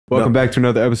Welcome back to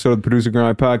another episode of the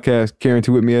Producergrind Podcast.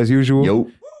 Carrington with me as usual.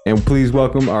 Yo. And please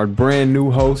welcome our brand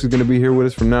new host who's going to be here with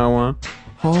us from now on.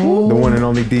 The one and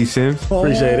only D Sims.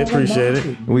 Appreciate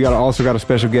it. We also got a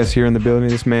special guest here in the building.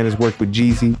 This man has worked with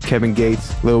Jeezy, Kevin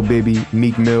Gates, Lil Bibby,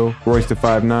 Meek Mill, Royce da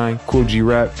 5'9", Cool G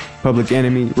Rap, Public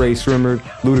Enemy, Ray Srimmer,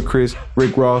 Ludacris,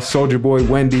 Rick Ross, Soulja Boy,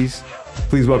 Wendy's.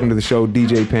 Please welcome to the show,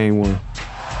 DJ Payne 1.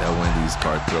 That Wendy's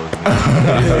card throws me.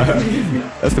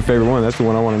 That's the favorite one. That's the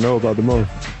one I want to know about the most.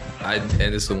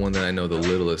 And it's the one that I know the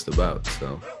littlest about,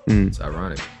 so it's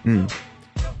ironic.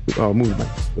 Oh, move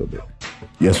back just a little bit.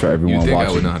 Yes, for everyone You think watching.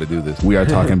 I would know how to do this? We are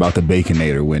talking about the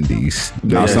Baconator Wendy's.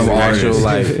 Not some actual artists.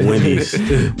 like Wendy's.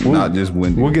 Not just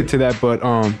Wendy's. We'll get to that, but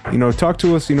talk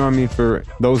to us. For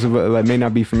those of us that may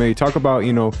not be familiar, talk about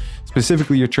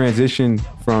specifically your transition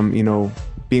from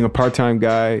being a part-time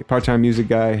music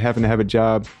guy, having to have a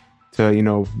job,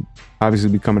 to obviously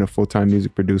becoming a full-time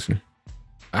music producer.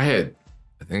 I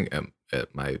think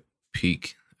at my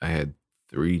peak, I had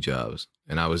 3 jobs,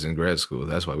 and I was in grad school.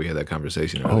 That's why we had that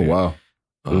conversation earlier. Oh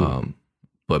wow.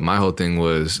 But my whole thing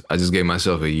was I just gave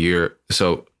myself a year.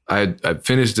 So I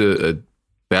finished a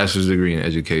bachelor's degree in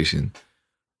education,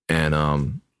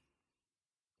 and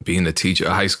being a teacher,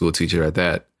 a high school teacher at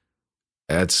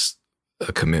that's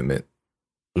a commitment.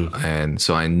 And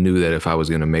so I knew that if I was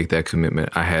going to make that commitment,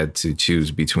 I had to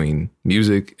choose between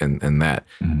music and that.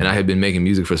 And I had been making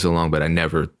music for so long, but I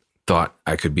never thought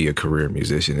I could be a career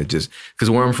musician. It just, because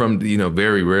where I'm from,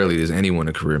 very rarely is anyone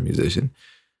a career musician.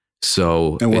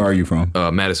 So, And where are you from?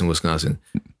 Madison, Wisconsin.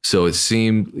 So it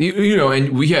seemed, and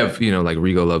we have, like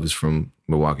Rigo Love is from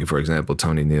Milwaukee, for example,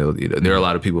 Tony Neal. There are a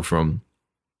lot of people from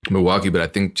Milwaukee, but I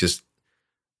think just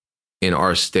in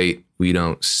our state, we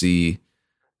don't see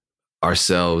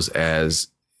ourselves as,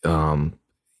 as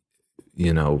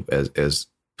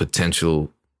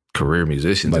potential career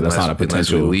musicians. Like that's not a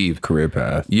potential leave career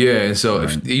path. Yeah, and so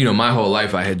Right. if my whole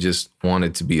life I had just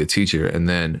wanted to be a teacher, and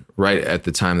then right at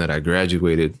the time that I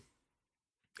graduated,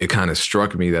 it kind of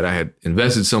struck me that I had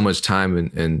invested so much time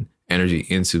and energy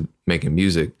into making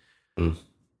music.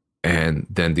 And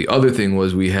then the other thing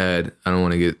was we had, I don't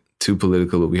want to get too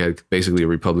political, but we had basically a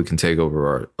Republican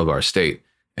takeover of our state.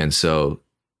 And so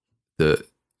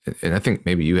and I think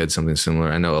maybe you had something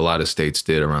similar. I know a lot of states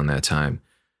did around that time.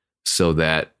 So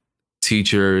that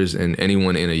teachers and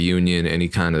anyone in a union, any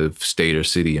kind of state or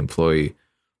city employee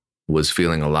was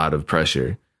feeling a lot of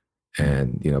pressure,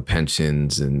 and,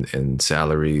 pensions and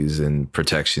salaries and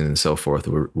protection and so forth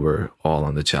were all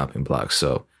on the chopping block.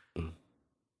 So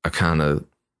I kind of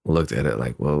looked at it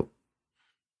like, well,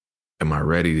 am I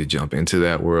ready to jump into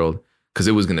that world? Because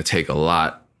it was going to take a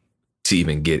lot to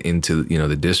even get into,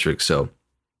 the district. So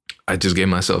I just gave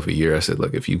myself a year. I said,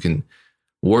 look, if you can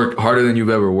work harder than you've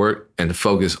ever worked and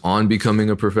focus on becoming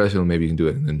a professional, maybe you can do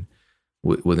it. And then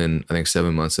within, I think,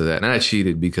 7 months of that, and I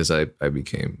cheated because I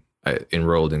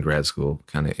enrolled in grad school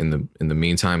kind of in the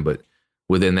meantime. But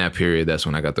within that period, that's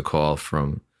when I got the call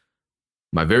from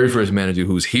my very first manager,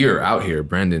 who's out here,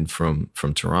 Brendan from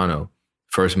Toronto,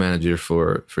 first manager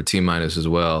for T-Minus as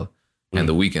well, and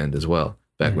The Weeknd as well,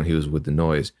 back when he was with The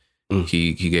Noise.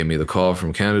 He gave me the call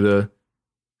from Canada,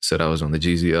 said I was on the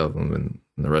Jeezy album, and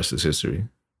the rest is history.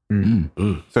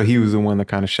 So he was the one that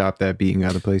kind of shopped that beating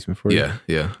out of placement for you?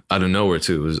 Yeah. Out of nowhere,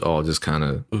 too. It was all just kind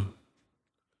of,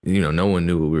 no one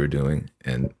knew what we were doing.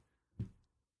 And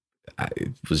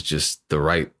it was just the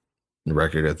right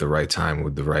record at the right time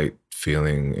with the right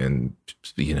feeling. And,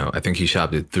 I think he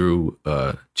shopped it through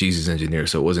Jeezy's engineer.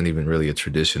 So it wasn't even really a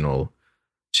traditional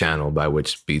channel by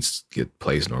which beats get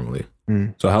placed normally.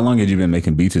 So how long had you been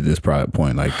making beats at this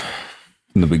point? Like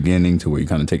from the beginning to where you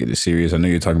kind of take it serious? I know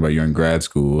you're talking about you're in grad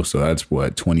school. So that's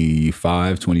what,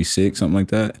 25, 26, something like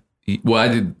that?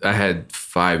 Well, I had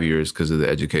 5 years because of the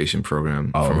education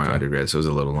program for my undergrad. So it was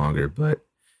a little longer, but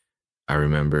I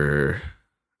remember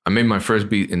I made my first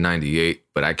beat in 98,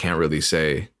 but I can't really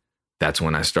say that's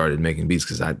when I started making beats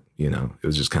because it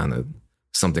was just kind of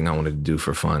something I wanted to do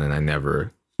for fun, and I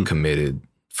never committed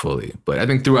fully. But I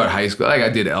think throughout high school, like I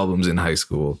did albums in high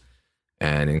school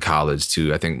and in college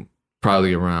too. I think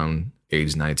probably around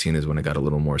age 19 is when it got a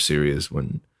little more serious,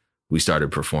 when we started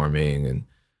performing and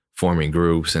forming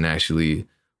groups and actually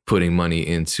putting money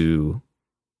into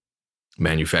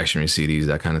manufacturing CDs,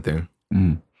 that kind of thing.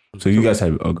 So you guys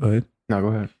had, go ahead. No, go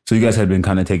ahead. So you guys had been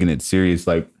kind of taking it serious.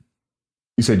 Like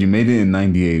you said, you made it in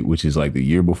 98, which is like the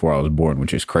year before I was born,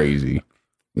 which is crazy,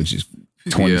 which is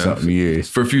 20 something years.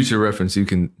 For future reference, you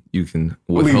can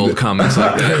withhold comments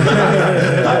like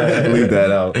that. Leave that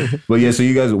out. But yeah, so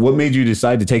you guys, what made you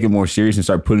decide to take it more serious and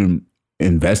start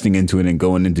investing into it and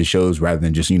going into shows rather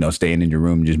than just, staying in your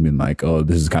room and just being like, oh,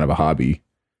 this is kind of a hobby?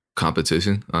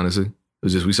 competition, honestly. It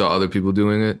was just we saw other people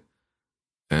doing it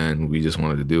and we just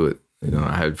wanted to do it. You know,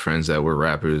 I had friends that were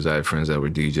rappers, I had friends that were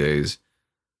DJs.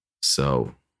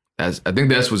 So I think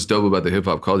that's what's dope about the hip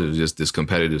hop culture, is just this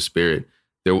competitive spirit.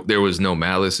 There was no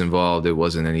malice involved. It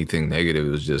wasn't anything negative. It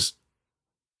was just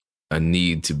a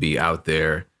need to be out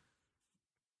there,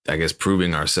 I guess,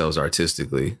 proving ourselves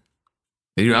artistically.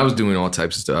 And, you know, I was doing all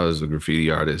types of stuff. I was a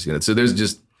graffiti artist, you know. So there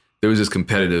was this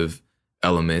competitive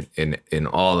element in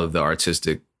all of the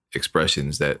artistic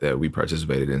expressions that we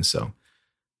participated in. So it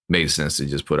made sense to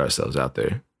just put ourselves out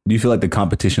there. Do you feel like the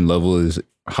competition level is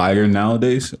higher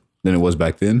nowadays than it was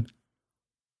back then?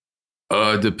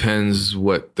 Depends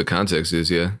what the context is,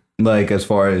 yeah. Like, as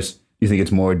far as, you think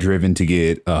it's more driven to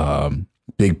get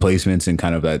big placements and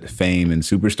kind of that fame and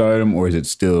superstardom, or is it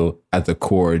still at the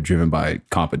core driven by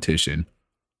competition?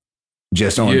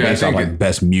 Just on based on like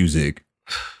best music?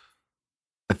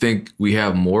 I think we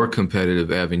have more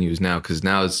competitive avenues now, because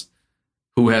now it's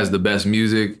who has the best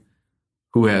music,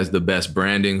 who has the best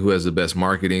branding, who has the best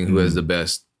marketing, who has the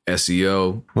best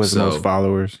SEO. Who has the most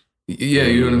followers. Yeah,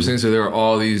 you know what I'm saying? So there are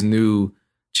all these new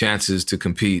chances to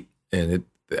compete. And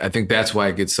I think that's why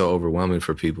it gets so overwhelming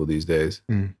for people these days.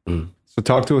 So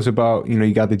talk to us about, you know,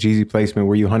 you got the Jeezy placement.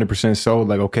 Were you 100% sold?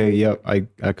 Like, okay, yep, I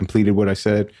completed what I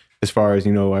said. As far as,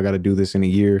 you know, I got to do this in a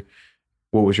year.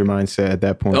 What was your mindset at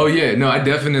that point? Oh, yeah. No, I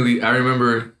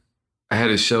remember I had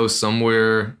a show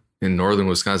somewhere in northern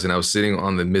Wisconsin. I was sitting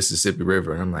on the Mississippi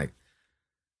River and I'm like,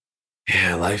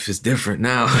 yeah, life is different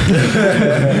now.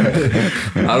 I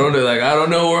don't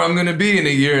know where I'm going to be in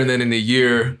a year. And then in a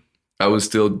year, I was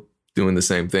still doing the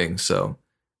same thing. So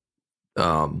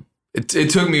it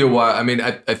took me a while. I mean,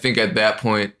 I think at that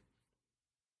point,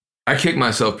 I kicked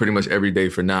myself pretty much every day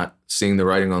for not seeing the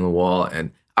writing on the wall.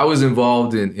 And I was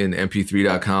involved in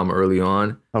mp3.com early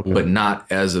on, but not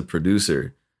as a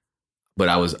producer. But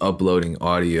I was uploading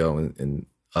audio and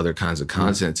other kinds of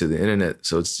content to the internet.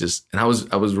 So it's just, and I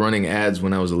was running ads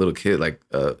when I was a little kid, like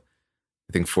I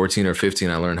think 14 or 15,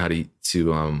 I learned how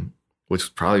to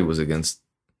which probably was against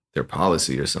their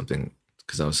policy or something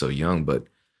because I was so young, but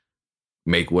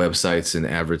make websites and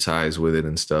advertise with it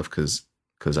and stuff. Cause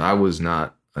I was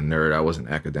not a nerd. I wasn't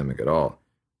academic at all,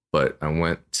 but I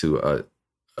went to a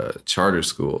charter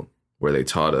school where they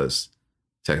taught us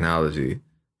technology.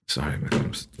 Sorry, man,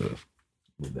 I'm still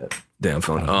with that damn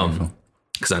phone.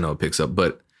 Because I know it picks up.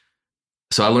 But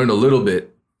so I learned a little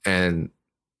bit, and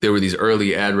there were these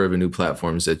early ad revenue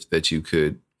platforms that you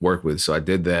could work with. So I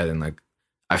did that, and like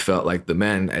I felt like the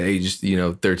man at age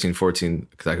 13, 14,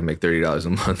 because I could make $30 a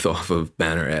month off of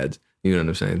banner ads. You know what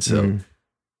I'm saying? So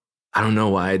I don't know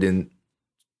why I didn't.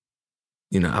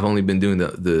 I've only been doing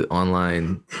the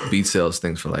online beat sales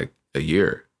things for like a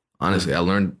year. Honestly, I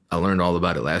learned all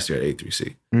about it last year at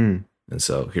A3C, and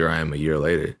so here I am a year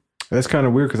later. That's kind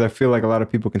of weird because I feel like a lot of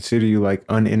people consider you like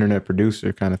an internet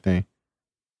producer kind of thing.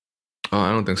 Oh,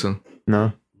 I don't think so.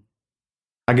 No?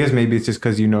 I guess maybe it's just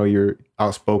because, you're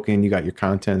outspoken, you got your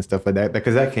content and stuff like that.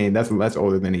 Because that's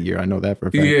older than a year. I know that for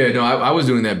a fact. Yeah, no, I was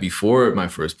doing that before my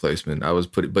first placement.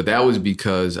 But that was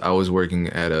because I was working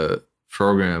at a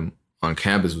program on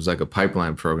campus. It was like a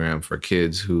pipeline program for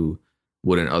kids who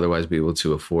wouldn't otherwise be able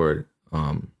to afford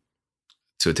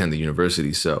to attend the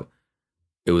university. So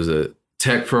it was a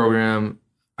tech program.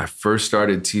 I first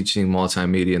started teaching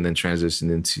multimedia and then transitioned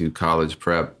into college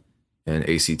prep and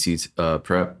ACT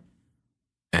prep.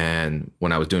 And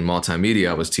when I was doing multimedia,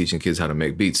 I was teaching kids how to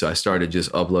make beats. So I started just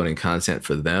uploading content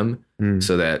for them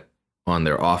so that on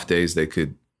their off days, they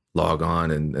could log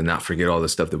on and not forget all the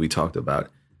stuff that we talked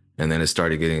about. And then it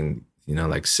started getting,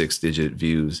 like 6-digit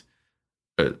views.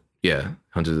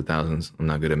 Hundreds of thousands. I'm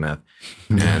not good at math.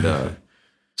 And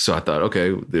so I thought,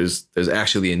 okay, there's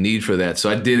actually a need for that. So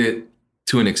I did it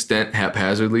to an extent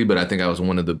haphazardly, but I think I was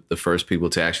one of the first people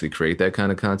to actually create that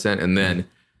kind of content. And then,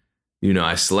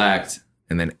 I slacked,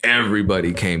 and then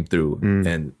everybody came through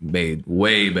and made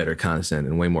way better content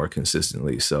and way more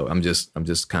consistently. So I'm just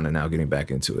kind of now getting back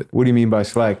into it. What do you mean by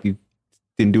slack? You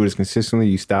didn't do it as consistently?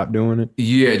 You stopped doing it?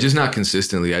 Yeah, just not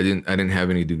consistently. I didn't have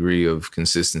any degree of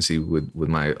consistency with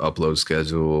my upload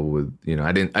schedule.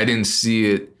 I didn't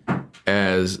see it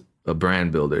as a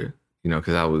brand builder,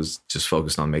 because I was just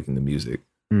focused on making the music.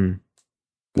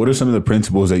 What are some of the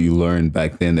principles that you learned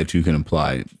back then that you can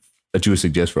apply, that you would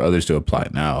suggest for others to apply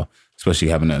now, especially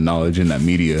having that knowledge in the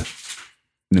media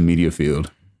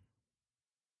field?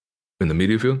 In the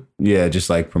media field? Yeah, just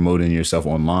like promoting yourself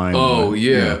online. Oh,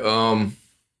 yeah.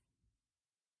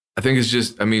 I think it's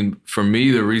just, for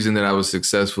me, the reason that I was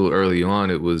successful early on,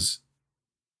 it was,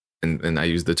 and I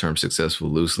use the term successful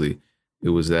loosely, it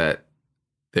was that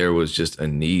there was just a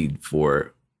need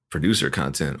for producer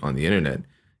content on the internet.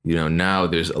 You know, now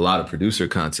there's a lot of producer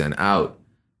content out,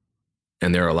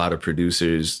 and there are a lot of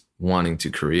producers wanting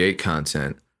to create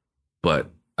content,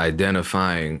 but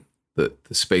identifying the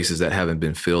spaces that haven't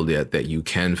been filled yet that you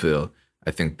can fill,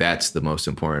 I think that's the most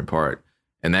important part.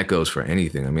 And that goes for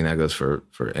anything. I mean, that goes for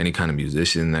any kind of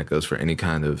musician, that goes for any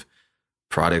kind of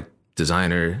product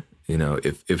designer. You know,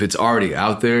 if it's already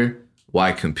out there,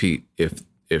 why compete?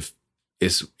 If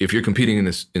you're competing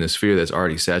in a sphere that's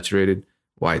already saturated,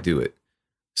 why do it?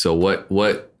 So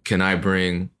what can I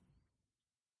bring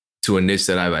to a niche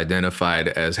that I've identified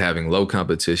as having low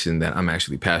competition that I'm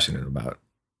actually passionate about?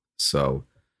 So,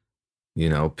 you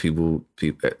know, people,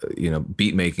 you know,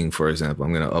 beat making, for example,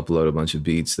 I'm going to upload a bunch of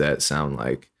beats that sound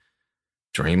like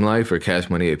Dream Life or Cash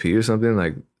Money AP or something.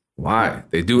 Like, why?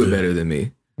 They do it better than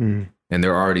me. And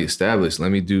they're already established.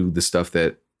 Let me do the stuff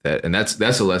and that's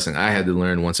a lesson I had to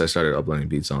learn once I started uploading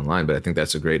beats online. But I think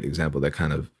that's a great example that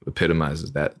kind of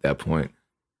epitomizes that point.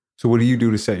 So what do you do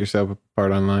to set yourself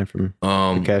apart online from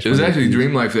the Cash It was Money actually APs?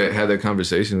 Dream Life that had that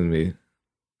conversation with me.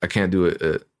 I can't do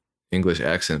a English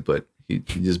accent, but he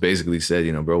just basically said,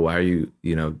 you know, bro, why are you,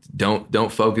 you know,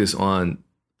 don't focus on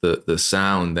the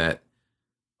sound that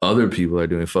other people are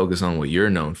doing. Focus on what you're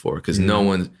known for. Because no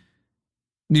one's,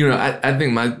 you know, I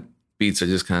think my beats are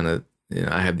just kind of, you know,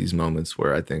 I have these moments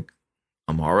where I think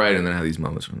I'm all right. And then I have these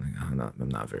moments where I'm like, I'm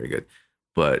not very good.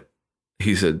 But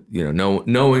he said, you know,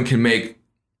 no one can make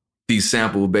these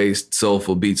sample-based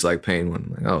soulful beats like Pain One.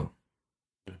 I'm like, oh,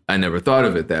 I never thought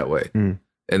of it that way. And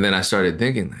then I started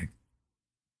thinking like,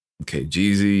 okay,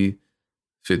 Jeezy,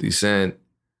 50 Cent,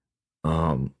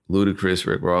 Ludacris,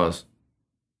 Rick Ross,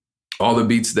 all the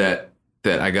beats that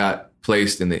I got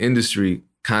placed in the industry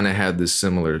kind of had this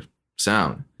similar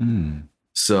sound.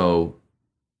 So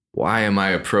why am I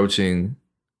approaching,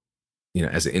 you know,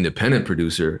 as an independent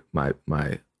producer, my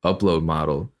upload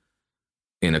model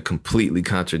in a completely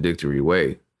contradictory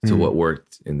way to what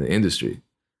worked in the industry?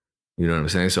 You know what I'm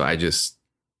saying? So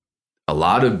a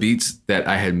lot of beats that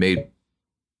I had made,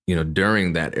 you know,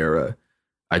 during that era,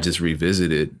 I just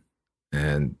revisited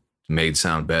and made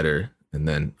sound better. And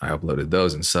then I uploaded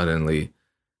those, and suddenly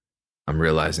I'm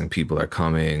realizing people are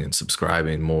coming and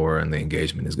subscribing more, and the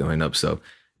engagement is going up. So it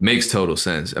makes total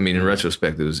sense. I mean, in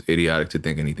retrospect, it was idiotic to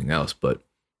think anything else, but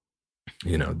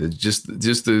you know, just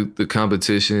the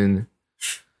competition.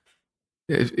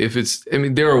 If it's, I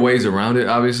mean, there are ways around it,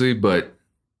 obviously, but it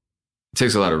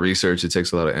takes a lot of research. It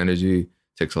takes a lot of energy. It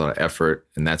takes a lot of effort,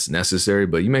 and that's necessary.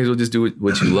 But you may as well just do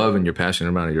what you love and you're passionate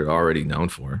about and you're already known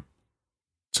for.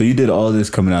 So you did all this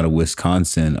coming out of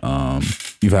Wisconsin.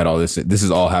 You've had all this. This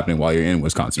is all happening while you're in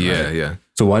Wisconsin, right? Yeah.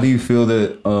 So why do you feel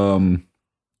that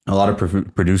a lot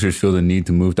of producers feel the need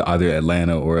to move to either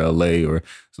Atlanta or LA or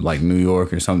like New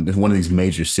York or something, one of these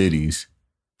major cities?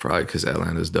 Probably because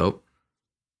Atlanta's dope.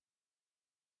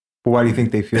 But why do you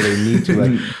think they feel they need to?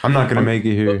 Like, I'm not gonna make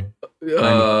it here.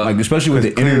 Like especially with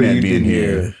the internet being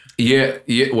here. Yeah.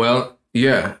 Well,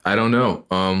 yeah. I don't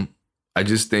know. I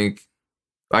just think,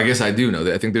 I guess I do know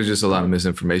that. I think there's just a lot of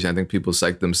misinformation. I think people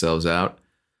psych themselves out.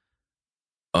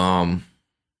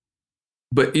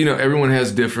 But you know, everyone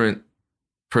has different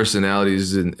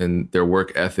personalities, and their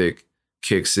work ethic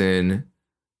kicks in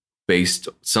based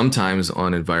sometimes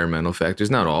on environmental factors.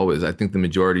 Not always. I think the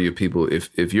majority of people,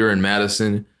 if you're in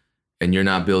Madison and you're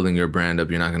not building your brand up,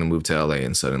 you're not going to move to LA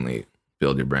and suddenly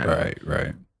build your brand up.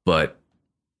 Right. But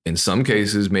in some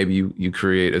cases, maybe you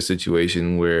create a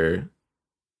situation where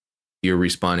you're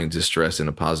responding to stress in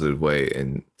a positive way,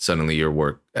 and suddenly your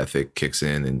work ethic kicks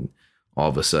in, and all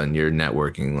of a sudden you're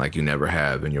networking like you never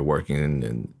have, and you're working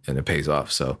and it pays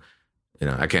off. So, you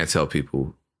know, I can't tell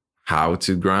people how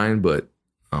to grind, but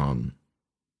I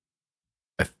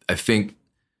think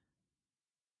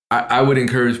I would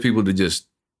encourage people to just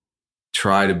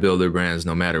try to build their brands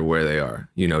no matter where they are.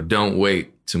 You know, don't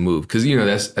wait to move, because, you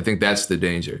know, I think that's the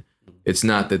danger. It's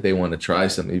not that they want to try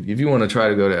something. If you want to try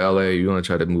to go to LA, you want to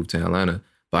try to move to Atlanta,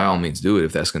 by all means do it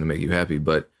if that's going to make you happy.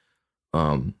 But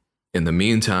in the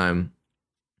meantime,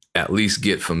 at least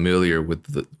get familiar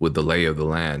with the lay of the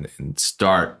land and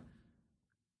start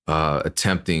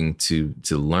attempting to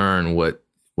learn what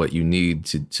you need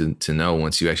to know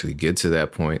once you actually get to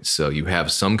that point, so you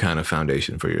have some kind of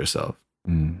foundation for yourself.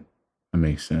 That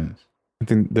makes sense. I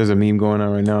think there's a meme going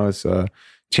on right now. It's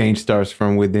change starts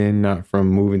from within, not from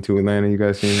moving to Atlanta. You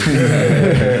guys seen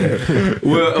it?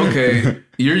 Well, okay,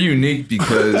 you're unique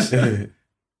because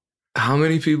how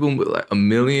many people? Like 1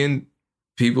 million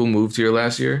people moved here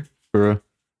last year. For real?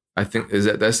 I think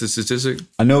that's the statistic.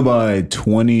 I know by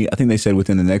 20, I think they said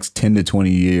within the next 10 to 20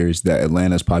 years that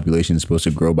Atlanta's population is supposed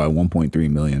to grow by 1.3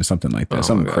 million, something like that. Oh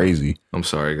something crazy. I'm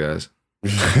sorry, guys.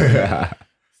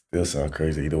 Still sound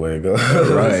crazy either way it goes.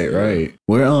 Right.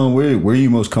 Where are you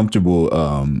most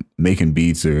comfortable making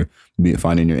beats or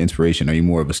finding your inspiration? Are you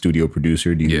more of a studio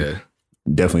producer? Do you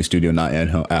definitely studio, not at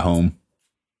home?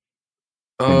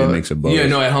 Maybe a mix of both. Yeah,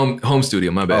 no, at home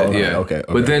studio. My bad. Oh, yeah, okay.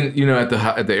 But then at the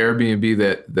Airbnb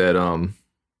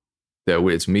that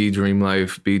it's me, Dream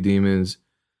Life, Beat Demons,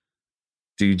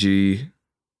 DG.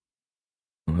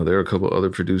 There are a couple other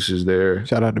producers there.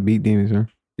 Shout out to Beat Demons, man.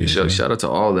 Yeah, shout out to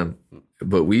all of them.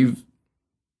 But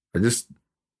I guess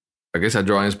I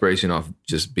draw inspiration off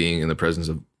just being in the presence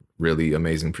of really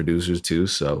amazing producers too.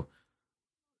 So,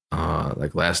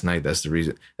 like last night, that's the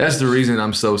reason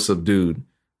I'm so subdued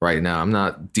right now. I'm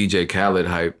not DJ Khaled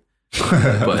hype,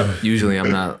 but usually I'm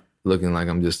not looking like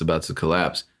I'm just about to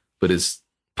collapse. But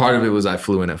part of it was I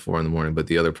flew in at 4 a.m, but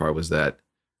the other part was that,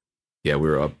 we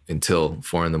were up until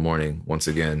 4 a.m, once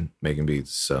again, making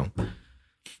beats. So,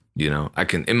 I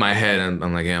can, in my head,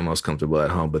 I'm like, I'm most comfortable at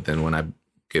home. But then when I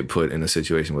get put in a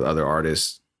situation with other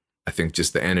artists, I think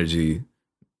just the energy,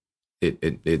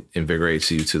 it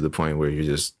invigorates you to the point where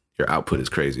your output is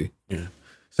crazy. Yeah.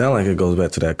 Sound like it goes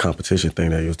back to that competition thing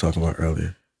that you was talking about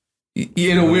earlier.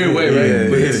 In a weird way, right? Yeah,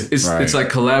 but yeah. it's like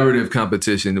collaborative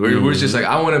competition where it's just like,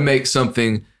 I want to make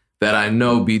something that I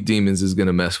know Beat Demons is going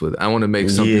to mess with. I want to make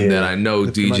something that I know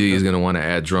DG is going to want to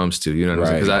add drums to, you know what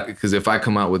I'm saying? Because if I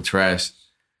come out with trash,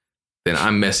 then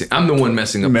I'm the one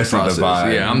messing up the process.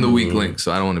 I'm the weak link,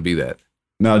 so I don't want to be that.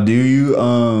 Now, do you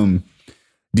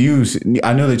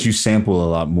I know that you sample a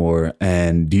lot more,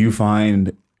 and do you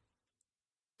find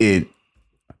it,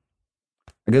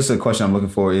 I guess the question I'm looking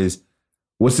for is,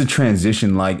 what's the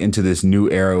transition like into this new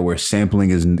era where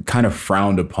sampling is kind of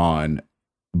frowned upon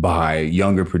by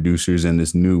younger producers in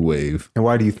this new wave? And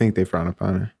why do you think they frown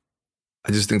upon it?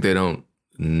 I just think they don't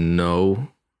know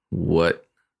what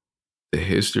the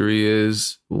history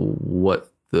is,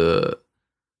 what the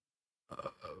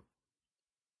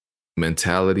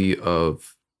mentality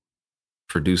of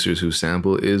producers who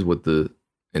sample is, what the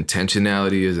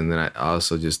intentionality is. And then I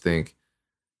also just think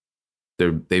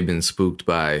they've been spooked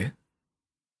by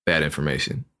bad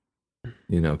information,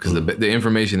 because the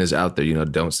information is out there,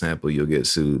 don't sample, you'll get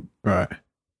sued. Right.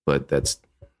 But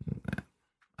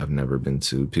I've never been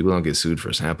sued. People don't get sued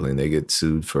for sampling. They get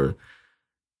sued for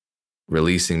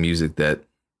releasing music that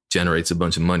generates a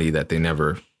bunch of money that they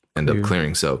never end up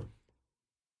clearing. So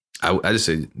I just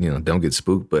say, don't get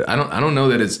spooked. But I don't know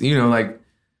that it's, like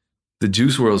the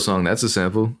Juice WRLD song, that's a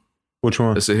sample. Which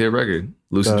one? It's a hit record.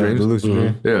 Lucid Dreams. The Lucid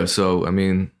Dreams. Yeah. So,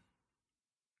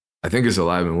 I think it's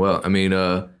alive and well.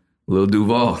 Lil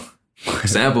Duval,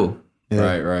 sample.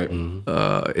 Yeah. Right.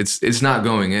 It's not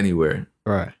going anywhere.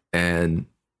 Right. And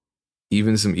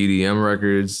even some EDM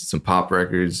records, some pop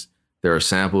records, there are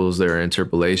samples, there are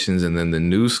interpolations, and then the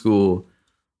new school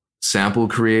sample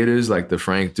creators like the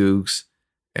Frank Dukes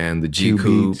and the G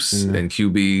Coops and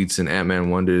Q Beats and Ant-Man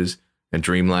Wonders and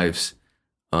Dream Lifes.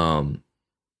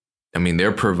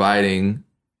 They're providing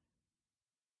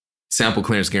sample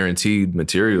clearance guaranteed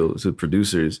material to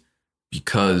producers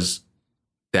because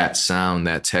that sound,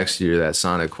 that texture, that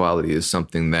sonic quality is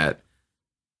something that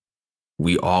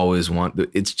we always want.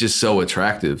 It's just so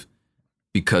attractive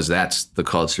because that's the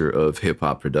culture of hip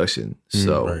hop production.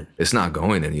 So It's not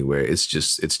going anywhere. It's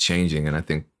changing. And I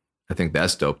think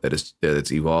that's dope that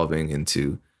it's evolving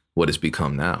into what it's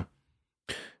become now.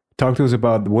 Talk to us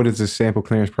about, what does the sample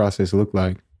clearance process look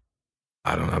like?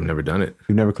 I've never done it.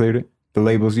 You've never cleared it? The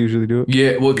labels usually do it?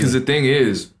 Yeah, well, because the thing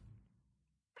is,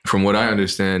 from what I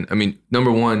understand,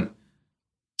 number one,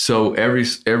 so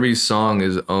every song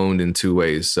is owned in two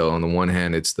ways. So on the one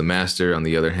hand, it's the master. On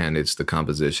the other hand, it's the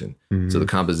composition. Mm-hmm. So the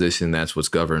composition, that's what's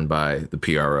governed by the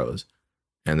PROs.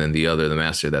 And then the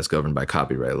master, that's governed by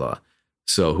copyright law.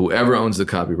 So whoever owns the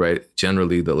copyright,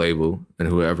 generally the label, and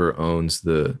whoever owns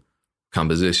the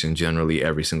composition, generally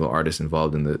every single artist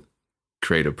involved in the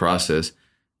creative process,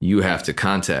 you have to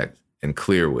contact and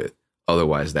clear with.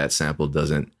 Otherwise, that sample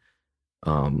isn't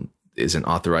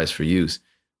authorized for use.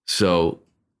 So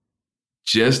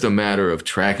just a matter of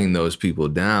tracking those people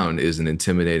down is an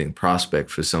intimidating prospect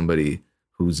for somebody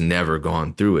who's never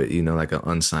gone through it. Like an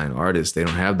unsigned artist, they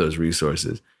don't have those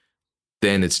resources.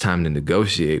 Then it's time to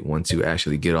negotiate once you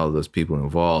actually get all those people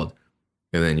involved.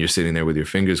 And then you're sitting there with your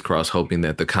fingers crossed, hoping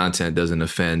that the content doesn't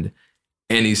offend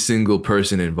any single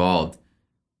person involved,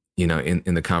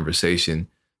 in the conversation,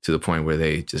 to the point where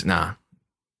they just, I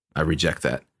reject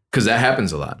that. Because that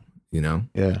happens a lot,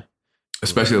 Yeah.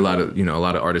 Especially a lot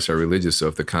of artists are religious. So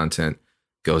if the content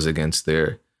goes against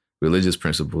their religious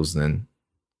principles, then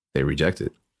they reject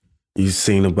it. You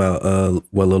seen about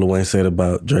what Lil Wayne said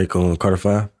about Drake on Carter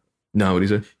 5? No, what he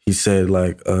said? He said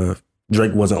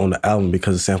Drake wasn't on the album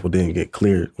because the sample didn't get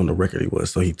cleared on the record he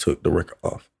was, so he took the record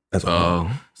off. That's all.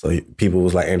 So people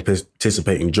was like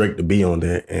anticipating Drake to be on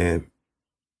there, and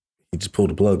he just pulled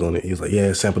the plug on it. He was like,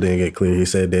 yeah, sample didn't get cleared. He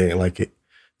said they didn't like it,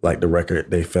 like the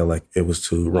record. They felt like it was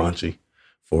too raunchy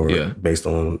based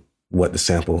on what the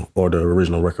sample or the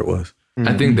original record was.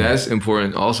 I think that's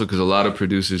important also because a lot of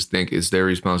producers think it's their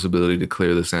responsibility to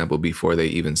clear the sample before they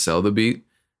even sell the beat.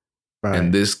 Right.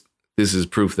 And this is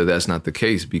proof that that's not the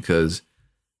case because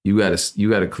you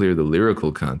gotta clear the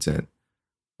lyrical content.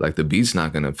 Like the beat's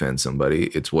not going to offend somebody.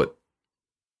 It's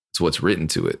what's written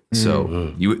to it.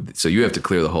 So you have to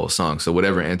clear the whole song. So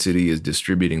whatever entity is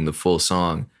distributing the full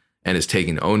song and is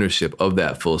taking ownership of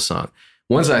that full song.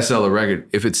 Once I sell a record,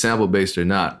 if it's sample based or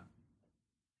not,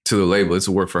 to the label, it's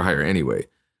a work for hire anyway.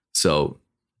 So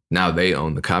now they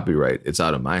own the copyright. It's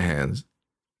out of my hands.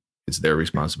 It's their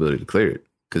responsibility to clear it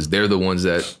because they're the ones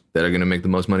that are going to make the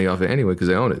most money off it anyway because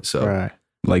they own it. So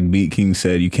like Beat King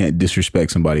said, you can't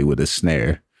disrespect somebody with a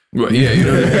snare. Right. Yeah, you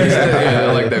know what I mean? Yeah,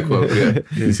 I like that quote. Yeah.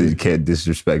 He said you can't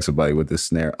disrespect somebody with a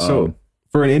snare. So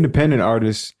for an independent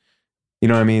artist, you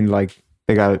know what I mean? Like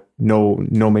they got no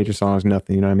major songs,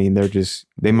 nothing. You know what I mean?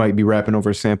 They might be rapping over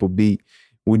a sample beat.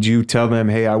 Would you tell them,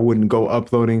 hey, I wouldn't go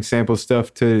uploading sample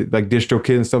stuff to like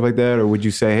DistroKid and stuff like that? Or would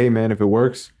you say, hey man, if it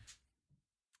works,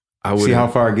 see how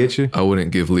far it gets you? I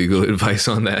wouldn't give legal advice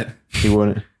on that. You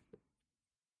wouldn't?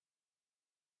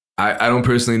 I don't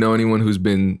personally know anyone who's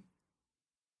been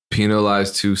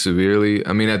penalized too severely.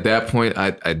 I mean, at that point,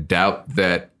 I doubt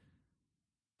that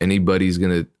anybody's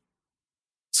gonna,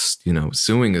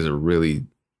 suing is a really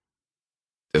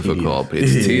difficult.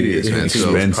 It's tedious, man.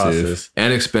 Expensive.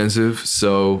 And expensive.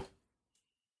 So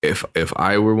if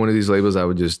I were one of these labels, I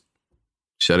would just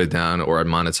shut it down or I'd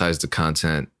monetize the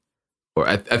content. Or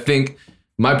I think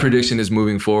my prediction is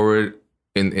moving forward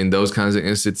in those kinds of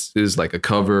instances, like a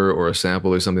cover or a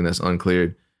sample or something that's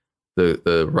uncleared.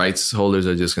 The rights holders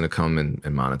are just going to come and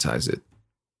monetize it.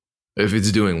 If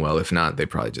it's doing well, if not, they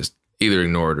probably just either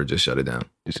ignore it or just shut it down.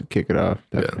 Just kick it off.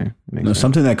 Definitely. No,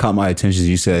 something that caught my attention is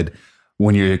you said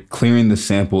when you're clearing the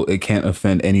sample, it can't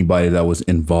offend anybody that was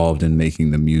involved in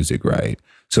making the music, right?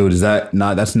 So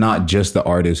that's not just the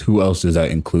artist. Who else does that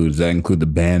include? Does that include the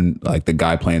band, like the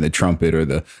guy playing the trumpet or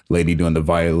the lady doing the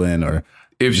violin? Or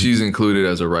if she's included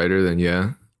as a writer, then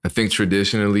yeah. I think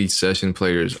traditionally session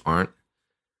players aren't.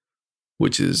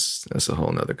 That's a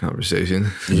whole nother conversation.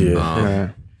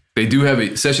 They do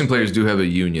have session players do have a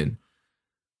union.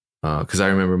 Cause I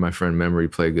remember my friend Memory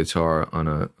played guitar on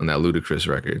that Ludacris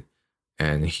record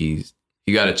and he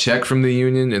got a check from the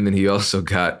union and then he also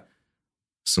got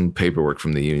some paperwork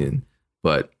from the union,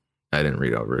 but I didn't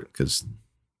read over it cause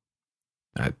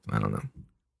I don't know.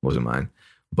 It wasn't mine,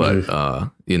 but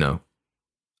I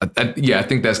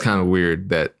think that's kind of weird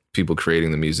that people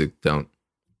creating the music don't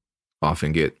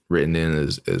often get written in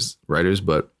as writers,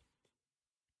 but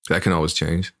that can always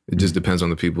change. It just depends on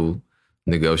the people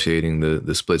negotiating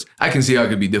the splits. I can see how it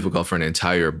could be difficult for an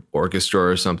entire orchestra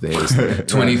or something.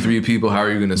 It's 23 people. How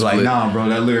are you going to split? Like, nah, bro,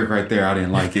 that lyric right there, I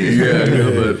didn't like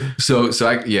it.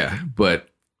 But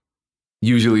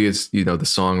usually it's, the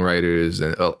songwriters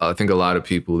and I think a lot of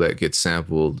people that get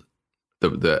sampled,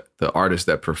 the artist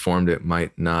that performed it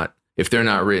might not, if they're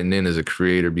not written in as a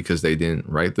creator because they didn't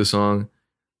write the song,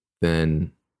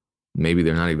 then maybe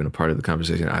they're not even a part of the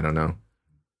conversation. I don't know.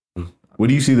 What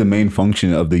do you see the main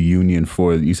function of the union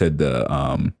for? You said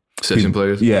the session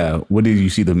players? Yeah. What did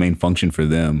you see the main function for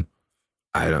them?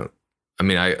 I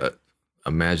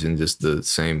imagine just the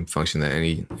same function that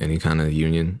any kind of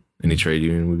union, any trade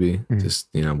union would be. Mm-hmm. Just,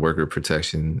 worker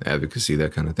protection, advocacy,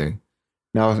 that kind of thing.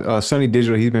 Now, Sonny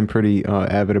Digital, he's been pretty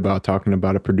avid about talking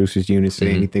about a producers union,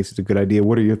 saying he thinks it's a good idea.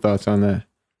 What are your thoughts on that?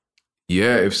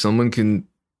 Yeah, if someone can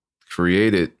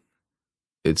create it,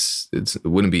 it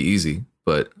wouldn't be easy,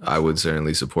 but I would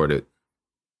certainly support it.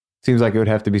 Seems like it would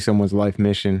have to be someone's life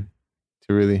mission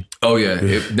to really. Oh yeah,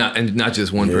 not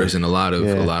just one person. A lot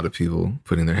of people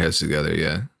putting their heads together.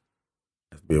 Yeah,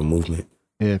 it'd be a movement.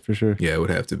 Yeah, for sure. Yeah, it would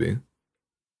have to be.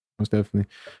 Most definitely.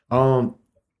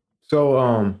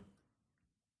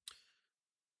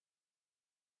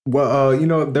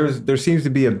 There seems to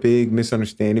be a big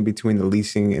misunderstanding between the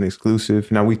leasing and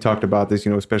exclusive. Now, we've talked about this,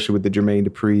 especially with the Jermaine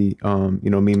Dupri,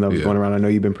 meme that was going around. I know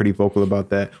you've been pretty vocal about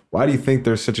that. Why do you think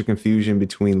there's such a confusion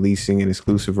between leasing and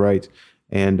exclusive rights?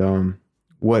 And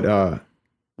what are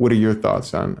your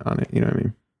thoughts on it? You know what I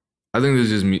mean? I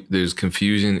think there's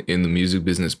confusion in the music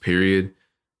business, period,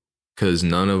 because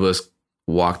none of us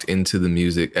walked into the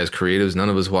music as creatives. None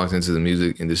of us walked into the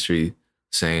music industry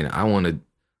saying, I want to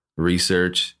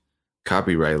research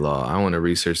copyright law. I want to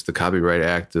research the Copyright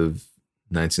Act of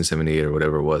 1978 or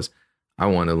whatever it was. I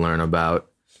want to learn about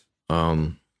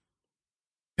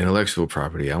intellectual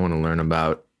property. I want to learn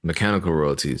about mechanical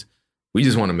royalties. We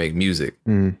just want to make music.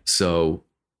 So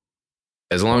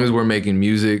as long as we're making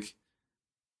music,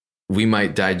 we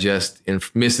might digest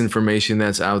misinformation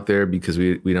that's out there because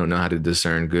we don't know how to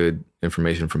discern good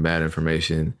information from bad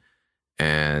information.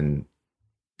 And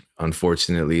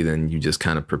unfortunately, then you just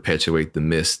kind of perpetuate the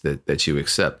myths that you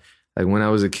accept. Like when I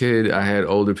was a kid, I had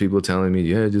older people telling me,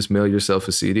 yeah, just mail yourself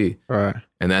a CD. Right.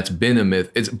 And that's been a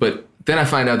myth. But then I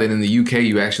find out that in the UK,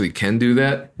 you actually can do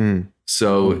that.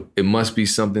 So it must be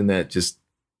something that just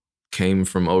came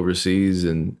from overseas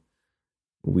and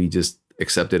we just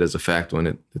accept it as a fact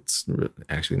when it's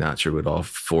actually not true at all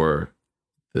for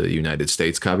the United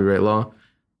States copyright law.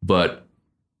 But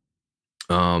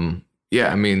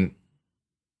yeah, I mean,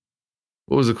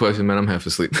 what was the question, man? I'm half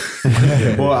asleep.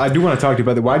 Well, I do want to talk to you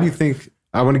about that. Why do you think,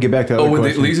 I want to get back to that question.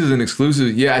 With the leases and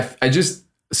exclusive. Yeah, I just,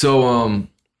 so.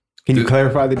 Can you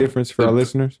clarify the difference for our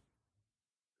listeners?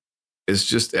 It's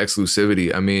just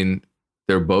exclusivity. I mean,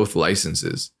 they're both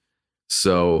licenses.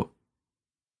 So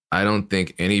I don't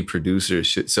think any producer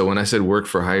should. So when I said work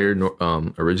for hire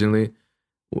originally,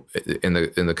 in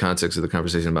the context of the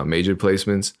conversation about major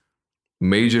placements,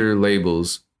 major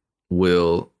labels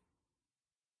will,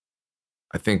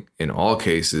 I think in all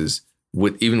cases,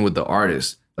 even with the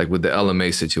artist, like with the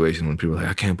LMA situation, when people are like,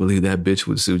 I can't believe that bitch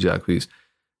would sue Jacquees.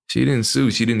 She didn't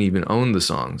sue. She didn't even own the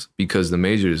songs because the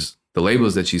majors, the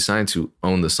labels that she signed to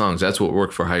own the songs. That's what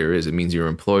work for hire is. It means your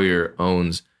employer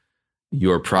owns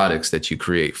your products that you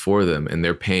create for them and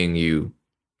they're paying you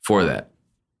for that.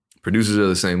 Producers are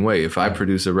the same way. If I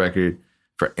produce a record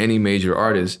for any major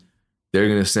artist, they're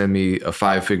going to send me a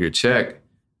 5-figure check.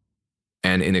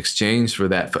 And in exchange for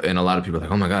that, and a lot of people are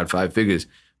like, oh my God, 5 figures.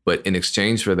 But in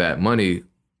exchange for that money,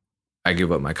 I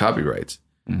give up my copyrights.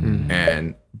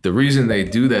 And the reason they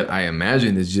do that, I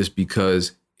imagine, is just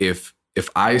because if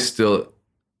I still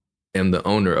am the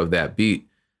owner of that beat,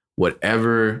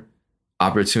 whatever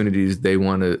opportunities they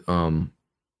want to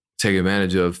take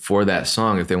advantage of for that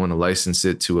song, if they want to license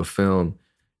it to a film,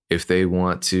 if they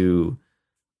want to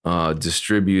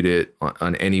distribute it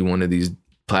on any one of these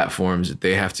platforms,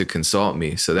 they have to consult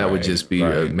me. So that would just be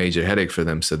a major headache for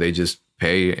them. So they just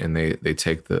pay and they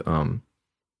take the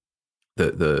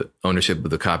ownership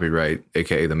of the copyright,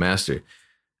 aka the master.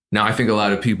 Now, I think a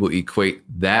lot of people equate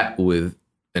that with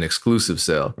an exclusive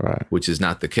sale, which is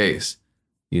not the case.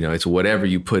 You know, it's whatever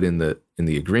you put in the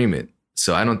agreement.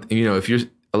 So I don't, you know, if you're,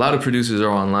 a lot of producers are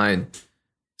online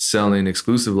selling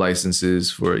exclusive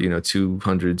licenses for, you know, $200,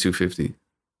 $250.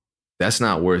 That's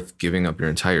not worth giving up your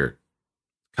entire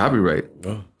copyright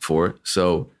for.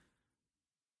 So,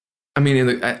 I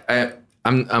mean,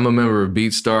 I'm a member of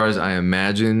BeatStars. I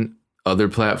imagine other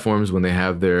platforms, when they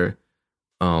have their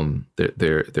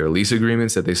lease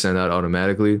agreements that they send out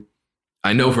automatically.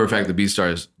 I know for a fact the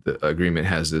BeatStars agreement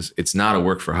has this. It's not a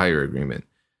work for hire agreement.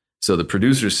 So the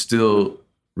producer still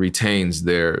retains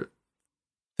their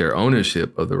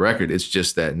ownership of the record. It's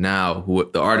just that now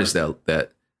the artist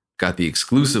that got the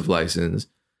exclusive license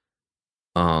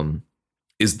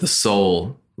is the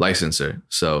sole licenser.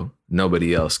 So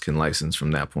nobody else can license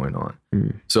from that point on.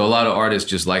 So a lot of artists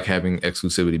just like having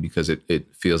exclusivity because it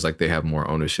feels like they have more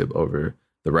ownership over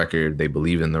the record. They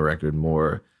believe in the record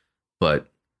more. But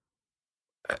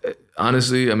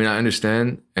honestly, I mean, I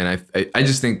understand. And I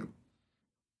just think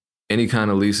any kind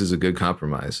of lease is a good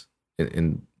compromise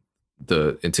in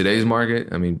today's market.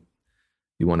 I mean,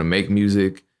 you want to make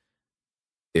music.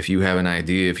 If you have an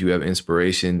idea, if you have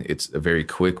inspiration, it's a very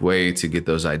quick way to get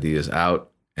those ideas out.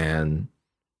 And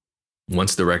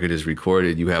once the record is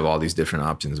recorded, you have all these different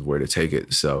options of where to take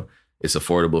it. So it's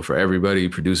affordable for everybody.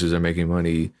 Producers are making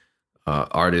money.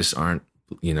 Artists aren't,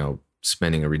 you know,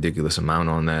 spending a ridiculous amount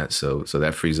on that. So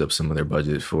that frees up some of their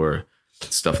budget for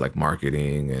stuff like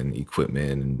marketing and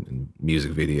equipment and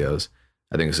music videos.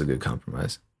 I think it's a good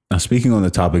compromise. Now, speaking on the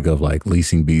topic of like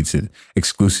leasing beats and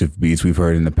exclusive beats, we've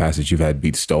heard in the past that you've had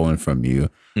beats stolen from you.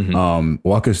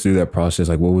 Walk us through that process.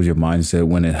 Like, what was your mindset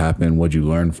when it happened? What'd you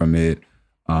learn from it?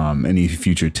 Any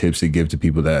future tips to give to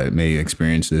people that may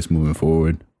experience this moving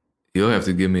forward? You'll have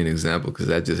to give me an example because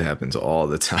that just happens all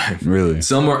the time. Really?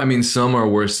 Some are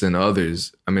worse than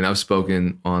others. I mean, I've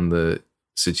spoken on the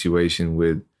situation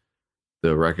with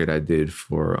the record I did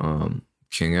for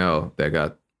King L that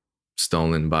got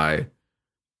stolen by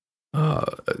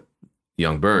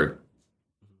Young Bird.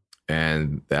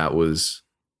 And that was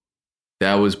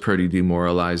pretty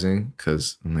demoralizing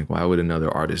because I'm like, why would another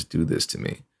artist do this to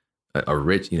me? A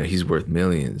rich, you know, he's worth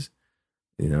millions.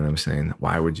 You know what I'm saying?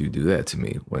 Why would you do that to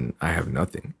me when I have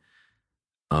nothing?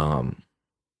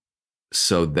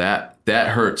 So that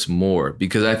hurts more,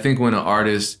 because I think when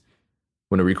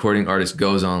a recording artist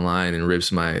goes online and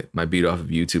rips my beat off of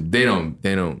YouTube, they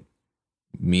don't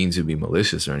mean to be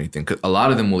malicious or anything. 'Cause a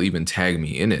lot of them will even tag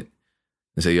me in it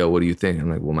and say, yo, what do you think? I'm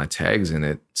like, well, my tag's in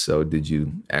it. So did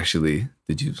you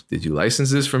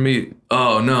license this for me?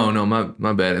 Oh, no,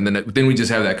 my bad. And then we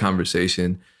just have that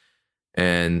conversation.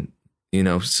 And,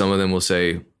 some of them will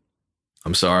say,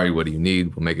 I'm sorry, what do you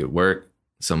need? We'll make it work.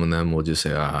 Some of them will just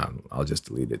say, I'll just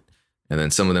delete it. And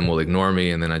then some of them will ignore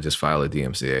me, and then I just file a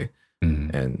DMCA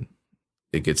and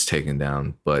it gets taken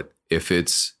down. But if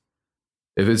it's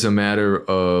a matter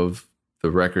of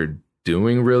the record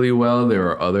doing really well, there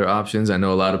are other options. I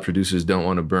know a lot of producers don't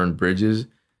want to burn bridges.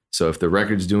 So if the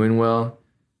record's doing well,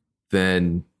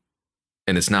 and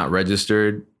it's not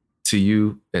registered to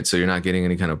you, and so you're not getting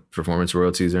any kind of performance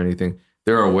royalties or anything,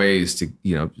 there are ways to,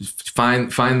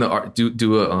 find the art,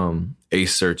 do a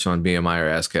ACE search on BMI or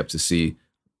ASCAP to see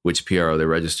which PRO they're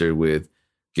registered with,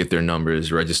 get their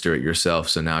numbers, register it yourself.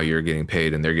 So now you're getting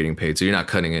paid and they're getting paid. So you're not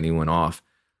cutting anyone off,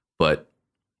 but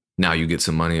now you get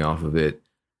some money off of it.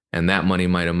 And that money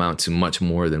might amount to much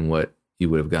more than what you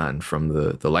would have gotten from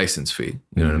the license fee.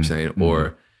 You know what I'm saying?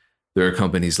 Or there are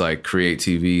companies like Create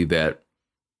TV that,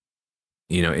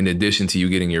 in addition to you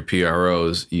getting your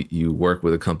PROs, you work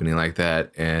with a company like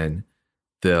that and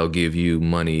they'll give you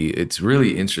money. It's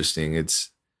really interesting. It's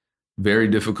very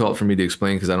difficult for me to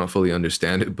explain because I don't fully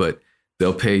understand it, but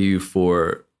they'll pay you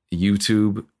for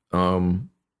YouTube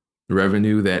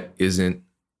revenue that isn't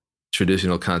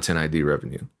traditional content ID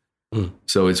revenue.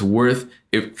 So it's worth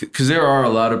it, because there are a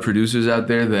lot of producers out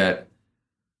there that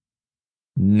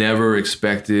never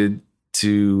expected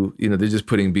to, they're just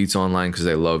putting beats online because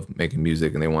they love making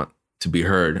music and they want to be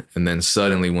heard. And then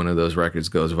suddenly one of those records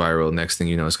goes viral. Next thing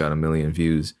you know, it's got 1 million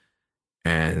views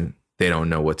and they don't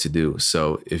know what to do.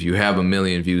 So if you have 1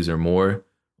 million views or more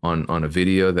on a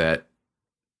video that,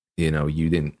 you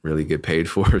didn't really get paid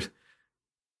for,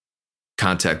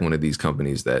 contact one of these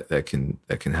companies that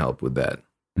can help with that.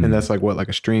 And that's like what, like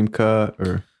a stream cut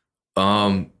or?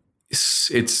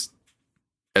 It's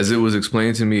as it was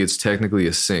explained to me, it's technically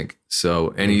a sync. So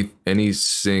any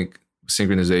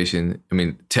synchronization,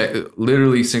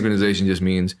 literally synchronization just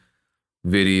means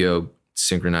video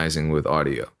synchronizing with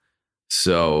audio.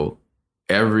 So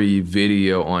every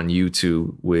video on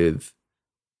YouTube with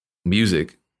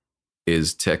music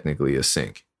is technically a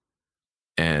sync.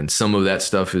 And some of that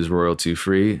stuff is royalty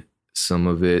free. Some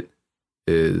of it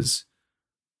is,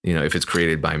 if it's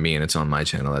created by me and it's on my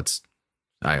channel,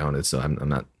 I own it. So I'm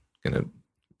not going to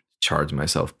charge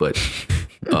myself. But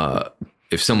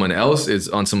if someone else is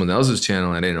on someone else's channel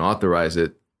and I didn't authorize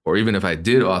it, or even if I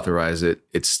did authorize it,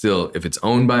 it's still, if it's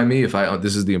owned by me,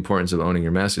 this is the importance of owning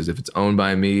your masters. If it's owned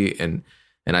by me and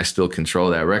I still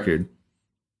control that record,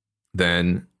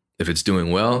 then if it's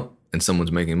doing well and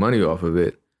someone's making money off of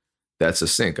it, that's a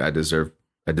sync. I deserve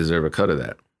a cut of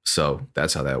that. So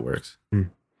that's how that works.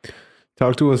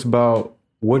 Talk to us about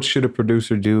what should a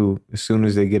producer do as soon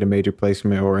as they get a major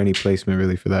placement, or any placement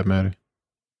really for that matter?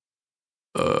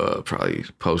 Probably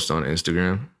post on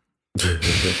Instagram.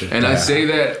 And I say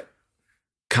that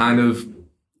kind of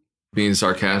being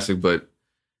sarcastic, but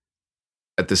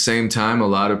at the same time, a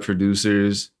lot of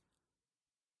producers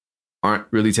aren't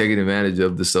really taking advantage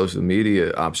of the social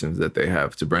media options that they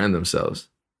have to brand themselves.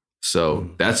 So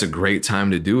that's a great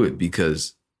time to do it,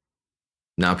 because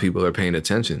now people are paying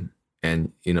attention.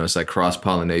 And, it's like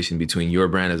cross-pollination between your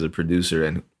brand as a producer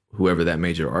and whoever that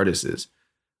major artist is.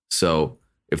 So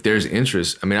if there's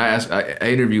interest, I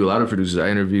interview a lot of producers. I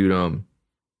interviewed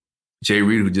Jay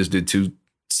Reed, who just did 2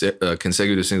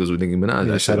 consecutive singles with Nicki Minaj.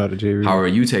 Yeah, shout out to Jay Reed. How are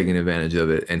you taking advantage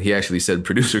of it? And he actually said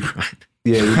Producergrind.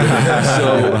 Yeah,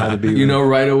 so,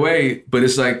 right away. But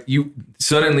it's like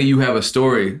suddenly you have a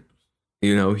story.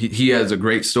 He has a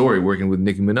great story working with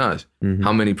Nicki Minaj.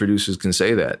 How many producers can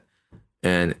say that?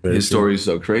 And his story is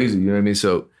so crazy, you know what I mean?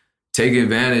 So take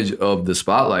advantage of the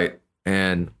spotlight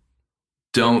and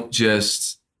don't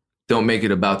make it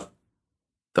about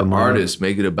the artist,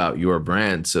 make it about your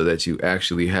brand, so that you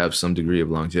actually have some degree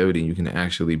of longevity and you can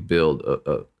actually build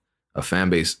a fan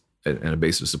base and a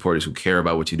base of supporters who care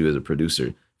about what you do as a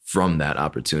producer from that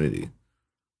opportunity.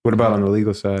 What about on the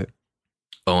legal side?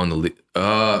 Oh, on the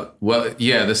well,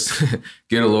 yeah, this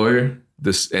get a lawyer.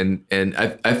 And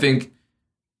I think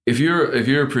if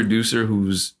you're a producer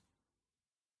who's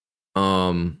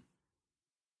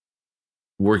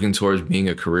working towards being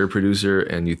a career producer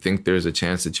and you think there's a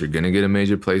chance that you're going to get a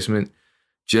major placement,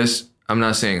 I'm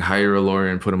not saying hire a lawyer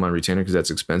and put them on retainer because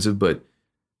that's expensive, but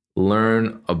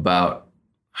learn about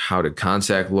how to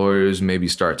contact lawyers, maybe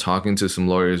start talking to some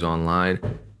lawyers online.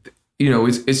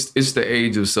 it's the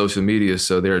age of social media.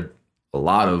 So there are a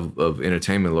lot of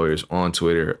entertainment lawyers on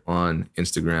Twitter, on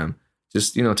Instagram.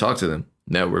 Just, talk to them,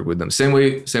 network with them. Same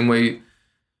way, I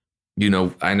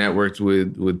networked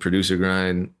with Producer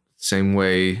Grind. Same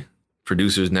way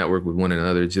producers network with one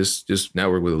another. Just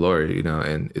network with a lawyer,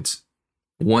 and it's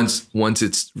once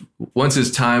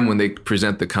it's time when they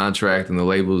present the contract and the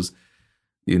labels,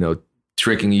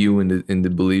 tricking you into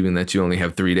believing that you only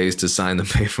have 3 days to sign the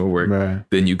paperwork, right.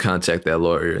 Then you contact that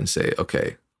lawyer and say,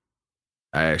 okay,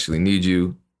 I actually need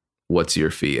you. What's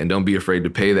your fee? And don't be afraid to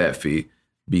pay that fee,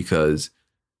 because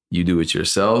you do it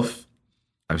yourself.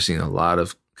 I've seen a lot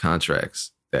of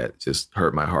contracts that just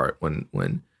hurt my heart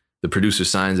when the producer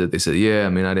signs it. They said, yeah, I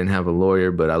mean, I didn't have a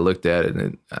lawyer, but I looked at it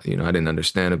and, I didn't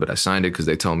understand it, but I signed it because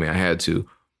they told me I had to,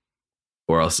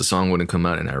 or else the song wouldn't come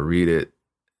out. And I read it.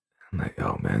 I'm like,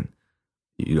 oh man,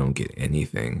 you don't get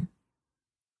anything.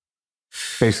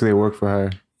 Basically work for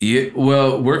hire. Yeah,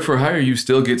 well, work for hire, you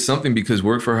still get something, because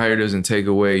work for hire doesn't take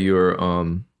away your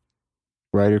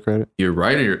writer credit, your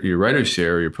writer's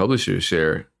share or your publisher's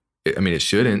share. It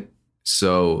shouldn't.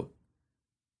 So,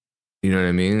 you know what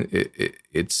I mean?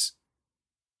 It's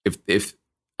if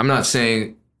I'm not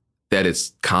saying that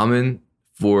it's common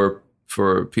for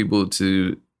people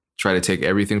to try to take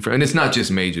everything and it's not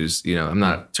just majors. I'm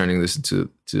not turning this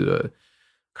into a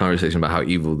conversation about how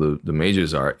evil the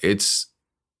majors are. It's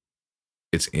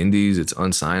indies, it's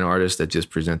unsigned artists that just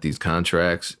present these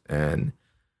contracts, and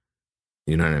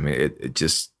you know what I mean? It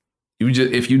just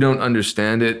if you don't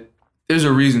understand it, there's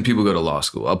a reason people go to law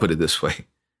school. I'll put it this way,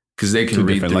 because they can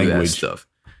read through that stuff.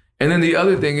 And then the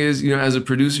other thing is, as a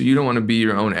producer, you don't want to be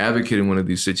your own advocate in one of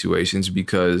these situations,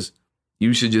 because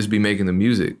you should just be making the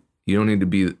music. You don't need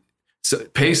to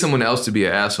pay someone else to be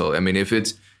an asshole.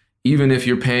 Even if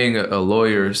you're paying a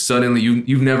lawyer, suddenly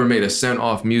you've never made a cent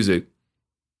off music.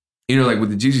 Like with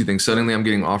the Jeezy thing, suddenly I'm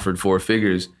getting offered 4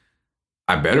 figures.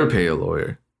 I better pay a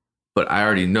lawyer, but I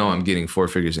already know I'm getting 4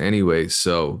 figures anyway.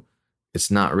 So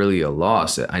it's not really a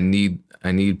loss. I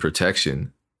need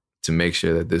protection to make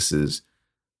sure that this is,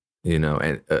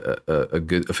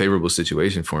 a favorable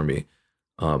situation for me.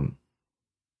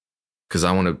 Because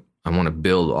I want to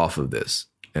build off of this.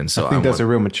 And so I think that's a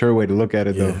real mature way to look at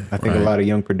it, though. I think a lot of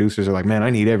young producers are like, man,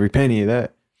 I need every penny of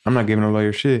that. I'm not giving a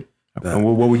lawyer shit.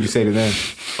 What would you say to them?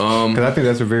 Because I think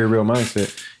that's a very real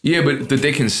mindset. Yeah, but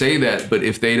they can say that. But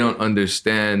if they don't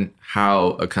understand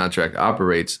how a contract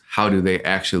operates, how do they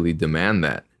actually demand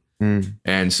that?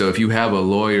 And so if you have a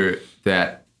lawyer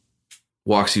that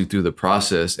walks you through the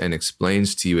process and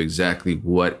explains to you exactly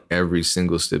what every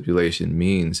single stipulation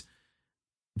means,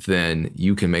 then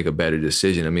you can make a better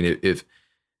decision. If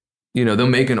they'll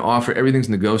make an offer, everything's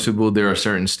negotiable. There are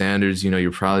certain standards.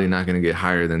 You're probably not going to get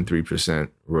higher than 3%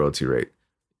 royalty rate.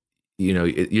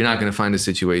 You're not going to find a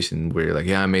situation where you're like,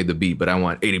 yeah, I made the beat, but I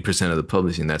want 80% of the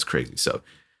publishing. That's crazy. So,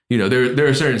 there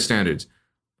are certain standards,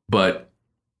 but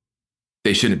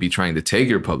they shouldn't be trying to take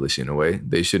your publishing away.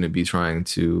 They shouldn't be trying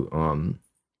to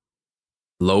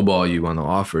lowball you on the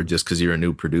offer just because you're a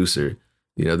new producer.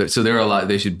 So there are a lot.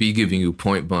 They should be giving you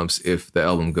point bumps if the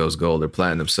album goes gold or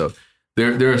platinum. So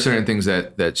there are certain things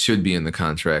that should be in the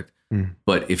contract.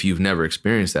 But if you've never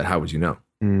experienced that, how would you know?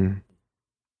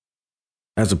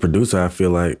 As a producer, I feel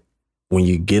like when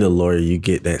you get a lawyer, you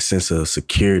get that sense of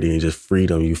security and just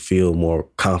freedom. You feel more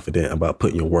confident about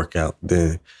putting your work out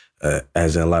than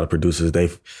as in a lot of producers.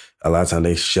 A lot of times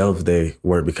they shelve their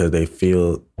work because they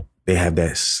feel they have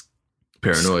that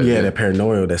paranoia. Yeah, that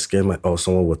paranoia, that scared, like, oh,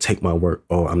 someone will take my work.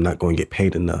 Oh, I'm not going to get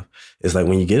paid enough. It's like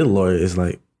when you get a lawyer, it's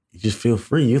like you just feel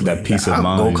free. You that like, peace of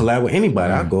mind. I'll go collab with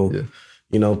anybody. I'll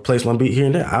go, place my beat here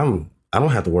and there. I don't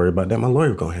have to worry about that. My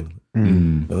lawyer gonna handle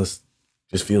it.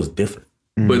 It just feels different.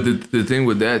 But the thing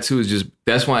with that too is just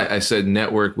that's why I said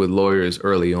network with lawyers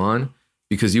early on,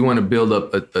 because you want to build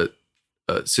up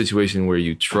a situation where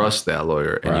you trust that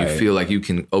lawyer and you feel like you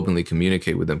can openly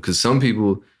communicate with them. Because some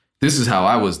people, this is how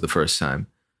I was the first time.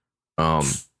 The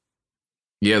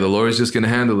lawyer's just gonna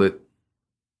handle it,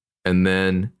 and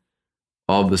then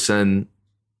all of a sudden,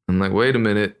 I'm like, wait a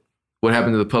minute, what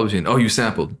happened to the publishing? Oh, you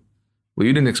sampled. Well,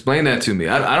 you didn't explain that to me.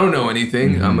 I don't know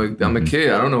anything. I'm a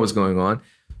kid. I don't know what's going on.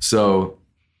 So,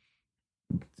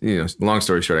 long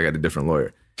story short, I got a different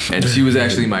lawyer. And she was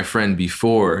actually my friend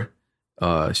before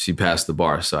she passed the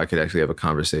bar. So I could actually have a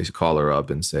conversation, call her up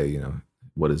and say,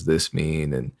 what does this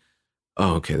mean? And,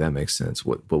 oh, okay, that makes sense.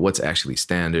 But what's actually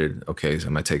standard? Okay, so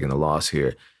am I taking a loss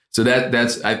here? So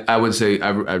I would say, I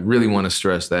really want to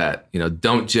stress that,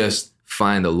 don't just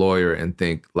find a lawyer and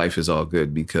think life is all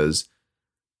good, because,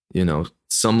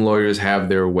 some lawyers have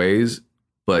their ways,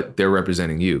 but they're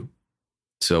representing you.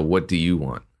 So what do you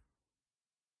want?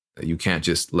 You can't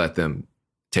just let them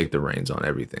take the reins on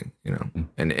everything, you know?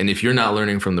 And if you're not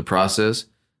learning from the process,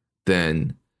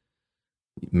 then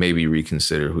maybe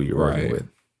reconsider who you're working with.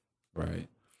 Right.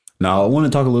 Now, I want to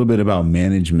talk a little bit about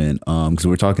management, because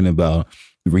we're talking about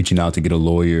reaching out to get a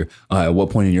lawyer. At what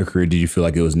point in your career did you feel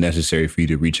like it was necessary for you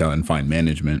to reach out and find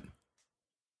management?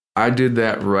 I did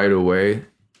that right away.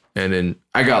 And then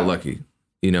I got lucky,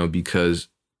 you know, because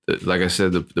like I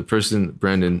said, the person,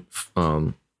 Brendan,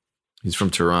 he's from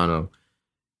Toronto.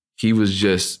 He was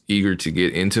just eager to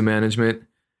get into management.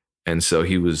 And so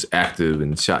he was active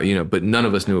and shot, you know, but none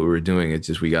of us knew what we were doing. It's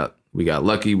just, we got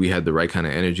lucky. We had the right kind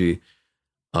of energy.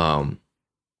 But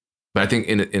I think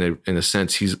in a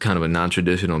sense, he's kind of a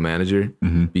non-traditional manager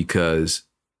because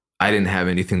I didn't have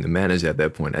anything to manage at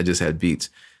that point. I just had beats.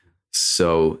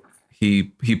 So he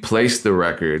placed the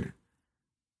record.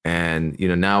 And, you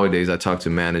know, nowadays I talk to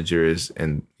managers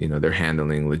and, you know, they're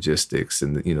handling logistics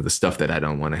and, you know, the stuff that I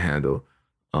don't want to handle.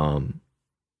 And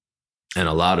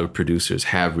a lot of producers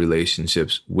have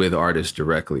relationships with artists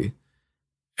directly.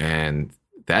 And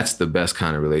that's the best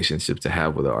kind of relationship to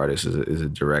have with an artist is a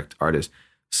direct artist.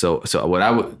 So what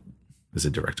I would, is a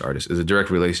direct artist, is a direct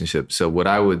relationship. So what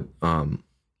I would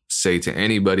say to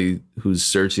anybody who's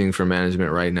searching for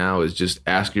management right now is just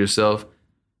ask yourself,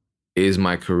 is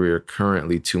my career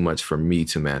currently too much for me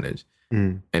to manage?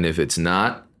 And if it's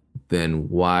not, then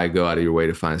why go out of your way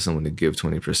to find someone to give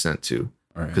 20% to?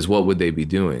 Because what would they be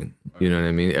doing? You know what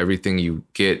I mean? Everything you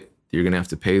get, you're going to have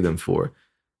to pay them for.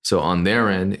 So on their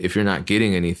end, if you're not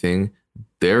getting anything,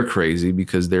 they're crazy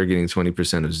because they're getting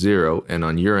 20% of zero. And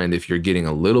on your end, if you're getting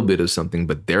a little bit of something,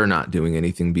 but they're not doing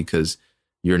anything because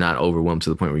you're not overwhelmed to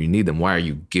the point where you need them, why are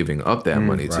you giving up that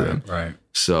money to them? Right.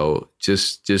 So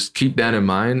just keep that in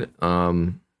mind.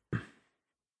 I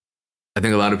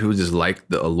think a lot of people just like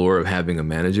the allure of having a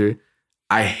manager.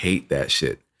 I hate that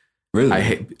shit. Really?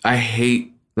 I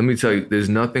hate, let me tell you, there's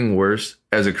nothing worse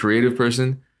as a creative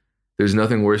person. There's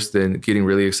nothing worse than getting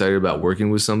really excited about working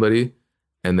with somebody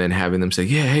and then having them say,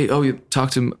 yeah, hey, you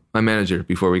talk to my manager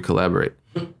before we collaborate.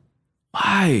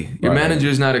 Why? Your manager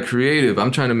is not a creative.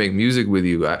 I'm trying to make music with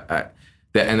you.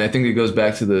 And I think it goes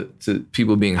back to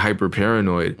people being hyper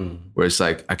paranoid, where it's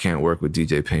like, I can't work with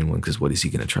DJ Payne one because what is he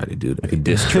gonna try to do to me? Like a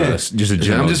distrust, just a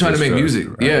general. I'm just trying to make music.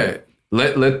 Right? Yeah,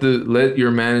 let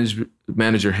your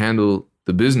manager handle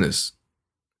the business.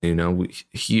 You know,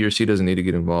 he or she doesn't need to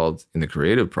get involved in the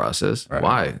creative process. Right.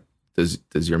 Why? Does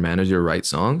your manager write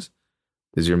songs?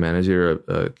 Is your manager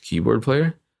a keyboard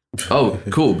player? Oh,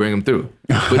 cool, bring him through.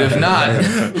 But if not,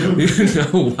 you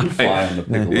know why?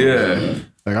 Yeah.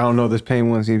 Like, I don't know, this Payne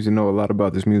one seems to know a lot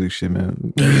about this music shit,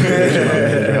 man.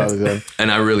 And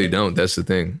I really don't. That's the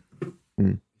thing.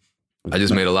 I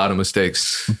just made a lot of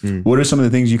mistakes. What are some of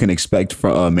the things you can expect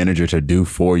from a manager to do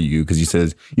for you? Because he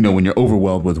says, you know, when you're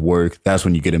overwhelmed with work, that's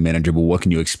when you get a manager. But what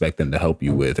can you expect them to help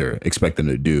you with or expect them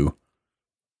to do?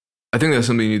 I think that's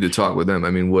something you need to talk with them. I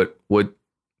mean, what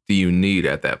do you need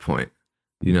at that point?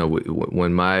 You know,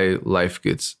 when my life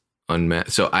gets unmatched,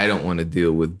 so I don't want to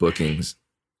deal with bookings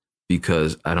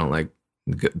because I don't like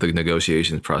the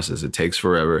negotiations process. It takes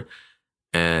forever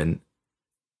and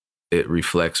it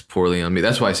reflects poorly on me.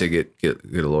 That's why I say get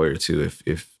a lawyer too.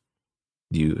 If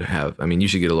you have, I mean, you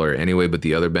should get a lawyer anyway, but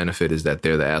the other benefit is that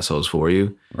they're the assholes for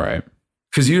you. Right.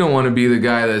 Because you don't want to be the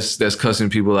guy that's cussing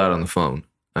people out on the phone.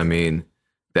 I mean,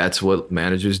 that's what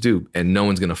managers do. And no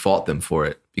one's going to fault them for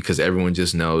it because everyone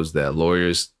just knows that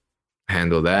lawyers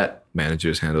handle that,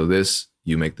 managers handle this,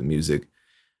 you make the music.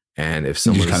 And if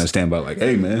someone just kind of stand by like,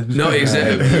 hey, man. No,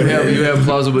 exactly. You have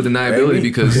plausible deniability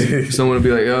because someone will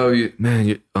be like, oh,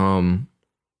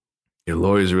 your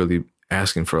lawyer's really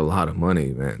asking for a lot of money,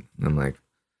 man. And I'm like,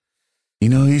 you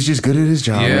know, he's just good at his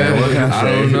job. Yeah, man. What can I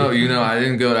say? don't know. You know, I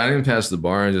didn't pass the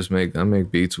bar and I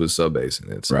make beats with sub bass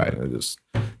and it's right.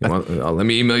 Let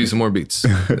me email you some more beats.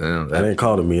 I didn't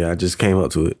call to me. I just came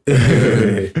up to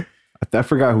it. I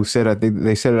forgot who said. I think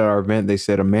they said at our event. They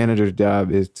said a manager's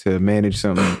job is to manage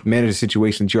a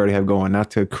situation that you already have going,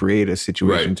 not to create a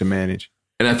situation to manage.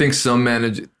 And I think some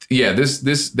manage. Yeah,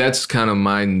 that's kind of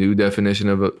my new definition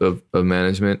of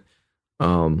management.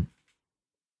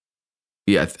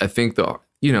 Yeah, I think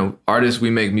artists, we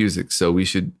make music, so we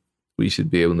should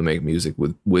be able to make music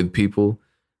with people,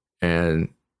 and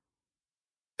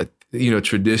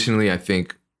traditionally, I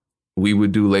think we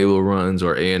would do label runs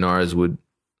or A&Rs would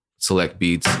select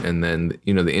beats, and then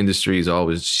the industry is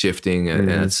always shifting, and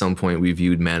at some point we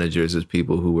viewed managers as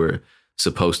people who were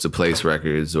supposed to place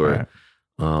records or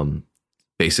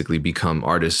basically become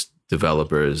artist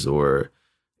developers or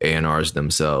A&Rs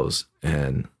themselves.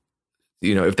 And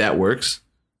if that works,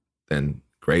 then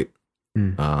great.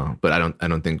 But I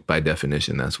don't think by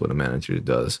definition that's what a manager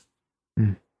does.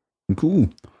 Cool.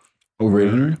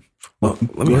 Overrated. Well,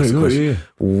 let me ask you a question. Yeah.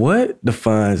 What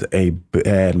defines a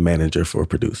bad manager for a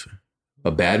producer?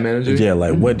 A bad manager? Yeah,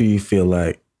 like what do you feel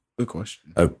like? Good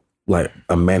question. A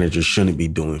manager shouldn't be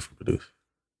doing for producers?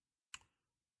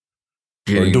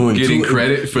 Getting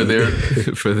credit for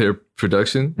their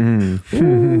production,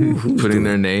 putting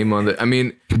their name on the. I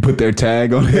mean, put their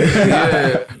tag on it.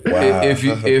 Yeah, wow.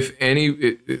 If any,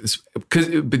 because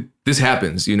this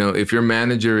happens. If your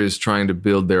manager is trying to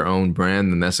build their own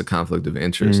brand, then that's a conflict of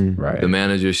interest. Right. The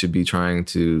manager should be trying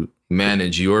to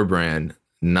manage your brand,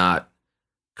 not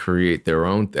create their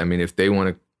own. I mean, if they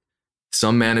want to.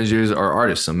 Some managers are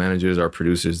artists. Some managers are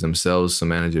producers themselves. Some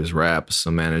managers rap.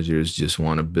 Some managers just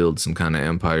want to build some kind of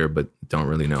empire, but don't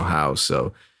really know how.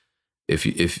 So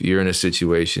if you're in a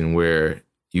situation where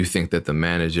you think that the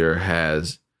manager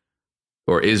has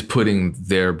or is putting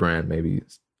their brand maybe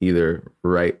either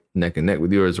right neck and neck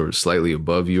with yours or slightly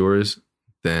above yours,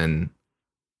 then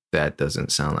that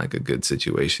doesn't sound like a good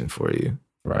situation for you.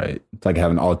 Right. It's like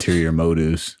having ulterior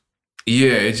motives.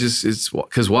 Yeah, it's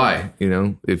because why?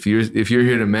 If you're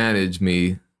here to manage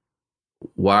me,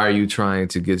 why are you trying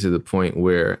to get to the point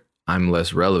where I'm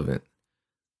less relevant?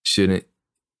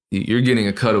 You're getting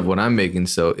a cut of what I'm making.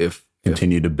 So if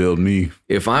continue to build me,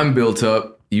 if I'm built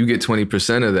up, you get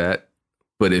 20% of that.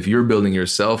 But if you're building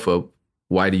yourself up,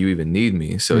 why do you even need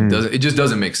me? So it just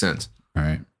doesn't make sense. All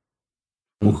right.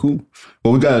 Well, cool.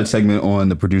 Well, we got a segment on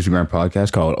the Producergrind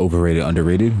Podcast called Overrated,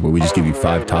 Underrated, where we just give you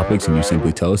 5 topics and you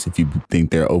simply tell us if you think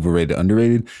they're overrated,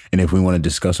 underrated. And if we want to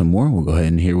discuss them more, we'll go ahead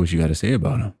and hear what you got to say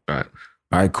about them. All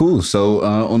right, cool. So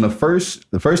on the first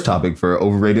topic for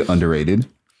overrated, underrated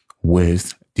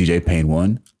with DJ Payne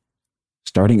 1,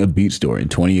 starting a beat store in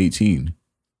 2018.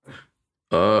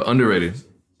 Underrated.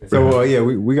 So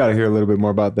we got to hear a little bit more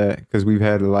about that because we've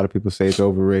had a lot of people say it's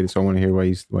overrated. So I want to hear why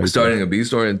you starting a beat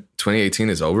store in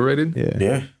 2018 is overrated.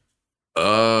 Yeah.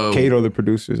 Kato, the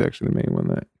producer, is actually the main one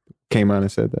that came on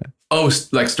and said that. Oh,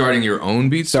 like starting your own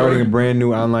beat store? Starting a brand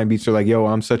new online beat store. Like, yo,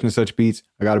 I'm such and such beats.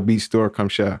 I got a beat store. Come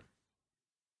shop.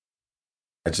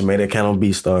 I just made an account on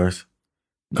BeatStars.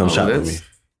 Come shop with me.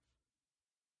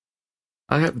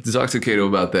 I have to talk to Kato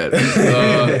about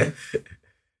that.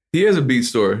 He has a beat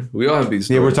store. We all have beat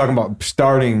stores. Yeah, we're talking about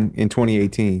starting in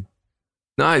 2018.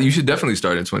 Nah, you should definitely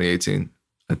start in 2018.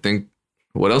 I think,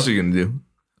 what else are you going to do?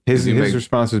 His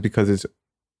response was because it's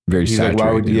very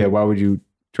saturated. Like, why would you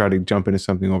try to jump into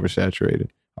something oversaturated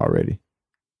already?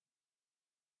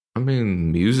 I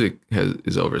mean, music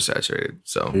is oversaturated.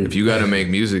 So if you got to make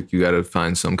music, you got to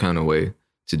find some kind of way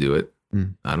to do it.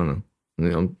 I don't know.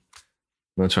 I'm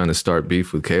not trying to start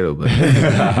beef with Kato, but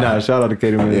nah, shout out to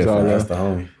Kato. That's the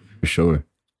homie. For sure.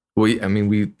 Well, I mean,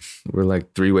 we're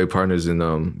like 3-way partners in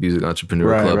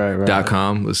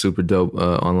musicentrepreneur.com, a super dope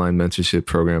online mentorship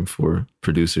program for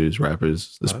producers,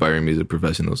 rappers, aspiring music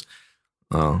professionals.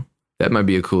 That might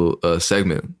be a cool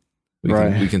segment.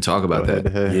 We can talk about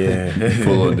that. Yeah,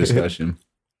 full on discussion.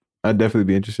 I'd definitely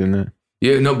be interested in that.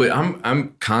 Yeah, no, but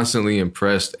I'm constantly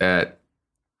impressed at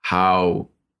how,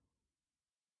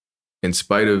 in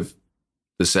spite of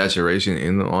the saturation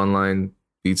in the online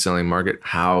beat selling market,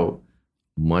 how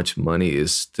much money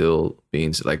is still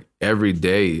being, like, every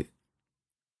day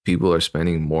people are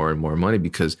spending more and more money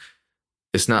because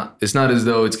it's not as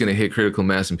though it's going to hit critical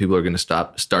mass and people are going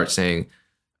to start saying,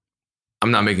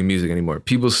 I'm not making music anymore.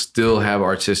 People still have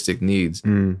artistic needs.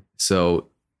 So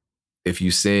if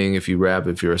you sing, if you rap,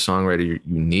 if you're a songwriter, you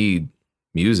need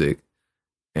music.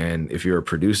 And if you're a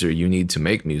producer, you need to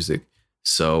make music.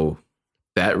 So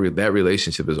that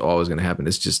relationship is always going to happen.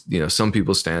 It's just, some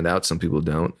people stand out, some people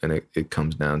don't. And it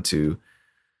comes down to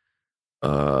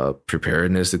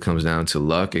preparedness. It comes down to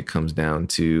luck. It comes down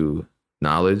to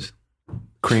knowledge.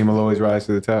 Cream will always rise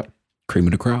to the top. Cream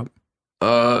of the crop.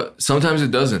 Sometimes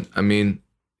it doesn't. I mean,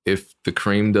 if the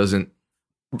cream doesn't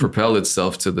propel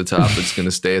itself to the top, it's going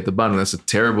to stay at the bottom. That's a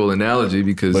terrible analogy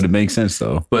but it makes sense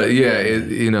though. But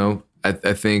yeah,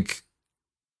 I think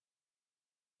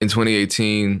in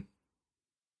 2018,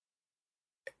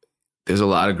 there's a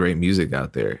lot of great music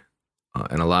out there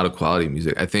and a lot of quality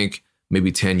music. I think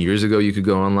maybe 10 years ago, you could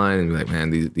go online and be like,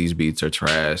 man, these beats are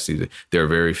trash. There are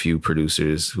very few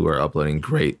producers who are uploading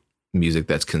great music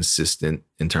that's consistent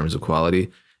in terms of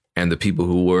quality. And the people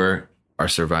who are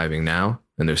surviving now,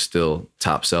 and they're still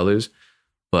top sellers.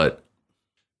 But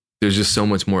there's just so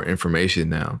much more information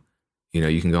now.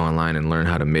 You can go online and learn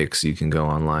how to mix. You can go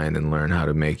online and learn how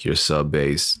to make your sub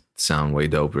bass sound way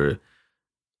doper.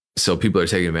 So people are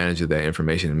taking advantage of that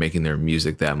information and making their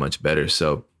music that much better.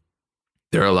 So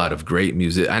there are a lot of great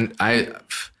music. And I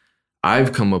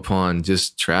I've come upon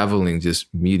just traveling,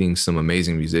 just meeting some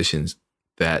amazing musicians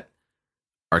that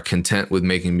are content with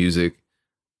making music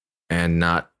and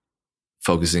not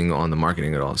focusing on the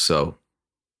marketing at all. So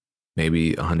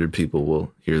maybe 100 people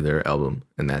will hear their album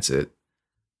and that's it.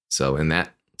 So in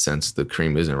that sense, the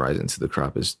cream isn't rising to the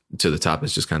top.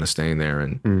 It's just kind of staying there.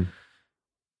 And,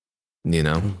 you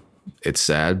know, it's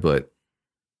sad, but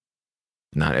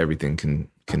not everything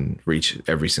can reach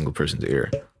every single person's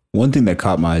ear. One thing that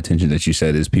caught my attention that you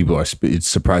said is it's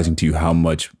surprising to you how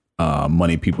much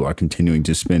money people are continuing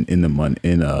to spend in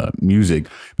music,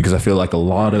 because I feel like a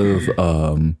lot of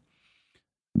the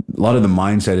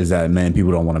mindset is that, man,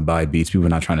 people don't want to buy beats. People are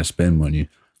not trying to spend money.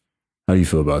 How do you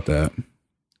feel about that?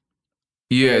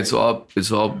 Yeah, it's all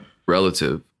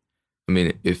relative. I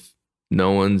mean, if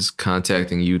no one's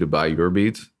contacting you to buy your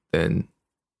beats, then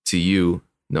to you,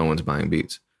 no one's buying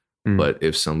beats. But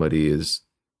if somebody is,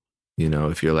 you know,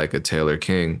 if you're like a Taylor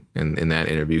King, and in that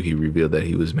interview, he revealed that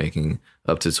he was making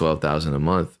up to $12,000 a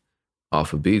month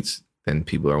off of beats, then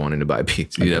people are wanting to buy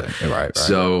beats, you know? Right.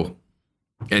 So,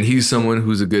 and he's someone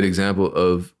who's a good example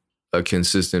of a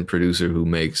consistent producer who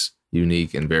makes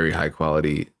unique and very high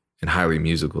quality and highly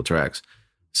musical tracks.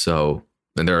 So,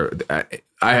 and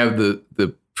I have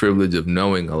the privilege of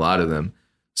knowing a lot of them.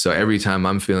 So every time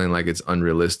I'm feeling like it's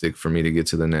unrealistic for me to get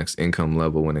to the next income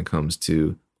level when it comes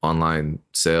to online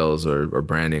sales or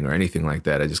branding or anything like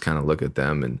that, I just kind of look at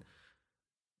them, and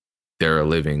they're a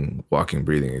living, walking,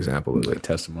 breathing example of it.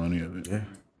 Testimony of it. Yeah.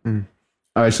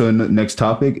 All right. So the next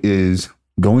topic is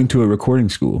going to a recording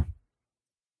school.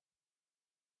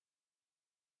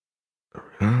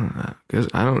 I guess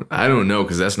I don't know,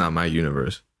 because that's not my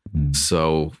universe.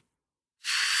 So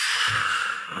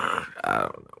I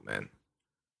don't know, man.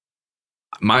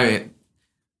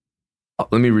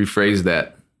 Let me rephrase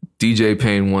that. DJ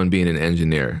Payne 1 being an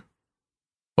engineer,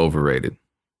 overrated.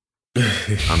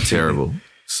 I'm terrible.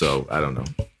 So I don't know.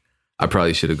 I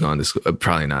probably should have gone to school.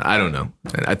 Probably not. I don't know.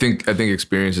 And I think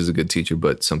experience is a good teacher,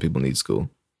 but some people need school.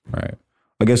 Right.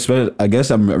 I guess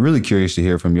I'm really curious to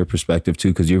hear from your perspective too,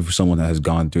 because you're someone that has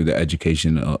gone through the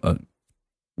educational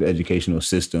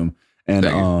system, and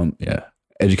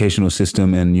educational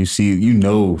system, and you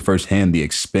know firsthand the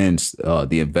expense,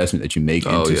 the investment that you make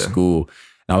into school.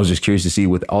 And I was just curious to see,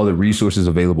 with all the resources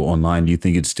available online, do you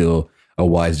think it's still a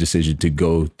wise decision to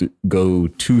go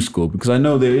to school? Because I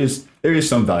know there is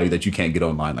some value that you can't get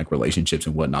online, like relationships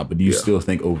and whatnot. But do you still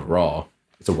think overall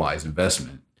it's a wise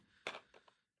investment?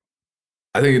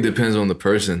 I think it depends on the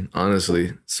person,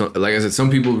 honestly. So, like I said, some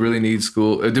people really need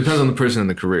school. It depends on the person and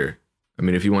the career. I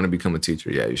mean, if you want to become a teacher,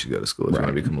 you should go to school. If you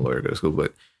want to become a lawyer, go to school.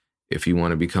 But if you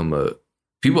want to become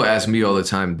people ask me all the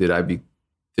time, did I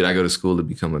go to school to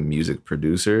become a music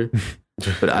producer?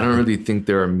 But I don't really think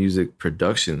there are music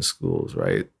production schools,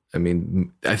 right? I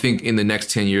mean, I think in the next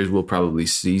 10 years, we'll probably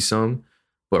see some.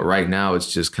 But right now,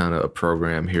 it's just kind of a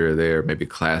program here or there, maybe a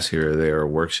class here or there, or a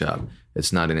workshop.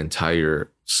 It's not an entire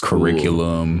school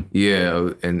curriculum.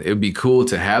 Yeah, and it'd be cool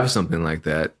to have something like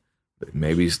that. But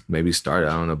maybe start.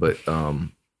 I don't know, but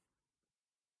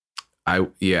I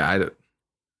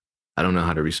don't know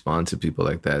how to respond to people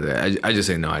like that. I just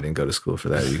say no. I didn't go to school for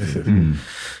that.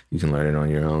 You can learn it on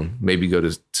your own. Maybe go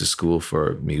to school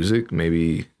for music.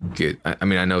 Maybe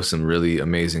I know some really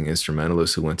amazing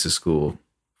instrumentalists who went to school,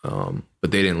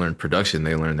 but they didn't learn production.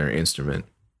 They learned their instrument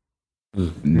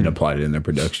and applied it in their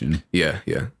production. Yeah.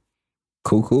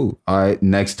 Cool. All right.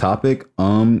 Next topic.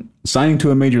 Signing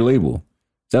to a major label.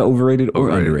 Is that overrated or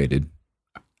underrated?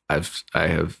 I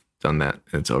have done that,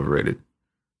 and it's overrated.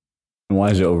 And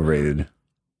why is it overrated?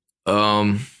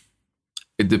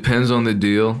 It depends on the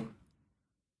deal,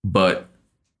 but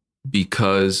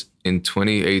because in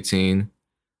 2018,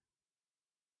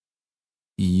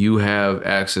 you have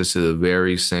access to the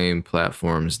very same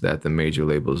platforms that the major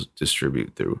labels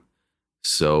distribute through.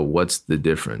 So what's the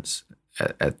difference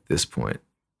at this point?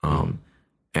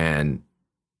 And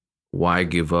why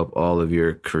give up all of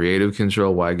your creative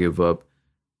control? Why give up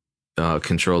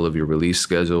control of your release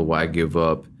schedule? Why give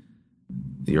up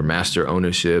your master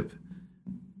ownership?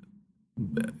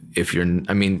 I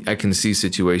can see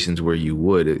situations where you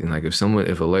would, and like if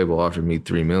a label offered me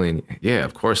 $3 million, yeah,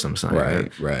 of course I'm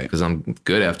signing. Right. Because I'm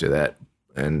good after that,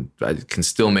 and I can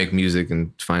still make music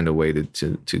and find a way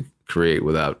to create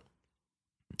without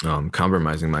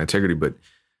compromising my integrity. But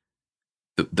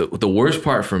the worst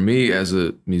part for me as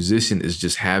a musician is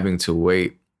just having to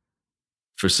wait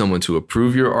for someone to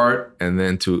approve your art and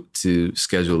then to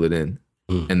schedule it in.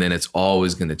 And then it's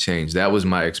always going to change. That was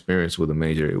my experience with a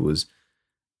major. It was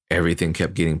everything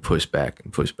kept getting pushed back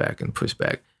and pushed back and pushed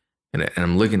back. And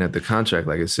I'm looking at the contract,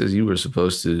 like it says you were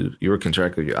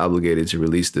contractually, you're obligated to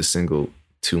release this single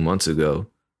 2 months ago.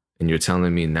 And you're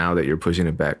telling me now that you're pushing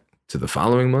it back to the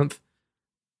following month.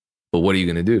 But what are you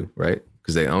going to do, right?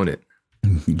 Because they own it.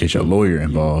 Get your lawyer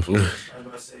involved. I was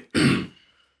about to say,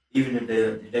 even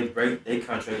if they break their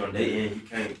contract on their end, you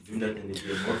can't do nothing to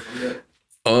get more from that.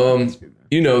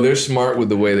 They're smart with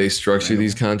the way they structure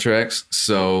these contracts.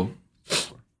 So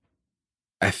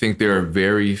I think there are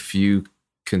very few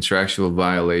contractual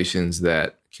violations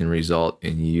that can result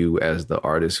in you as the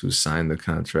artist who signed the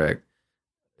contract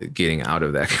getting out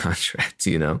of that contract,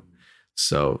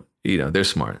 So, they're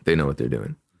smart. They know what they're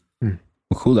doing. Well,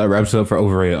 cool. That wraps it up for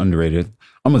overrated, underrated.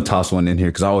 I'm going to toss one in here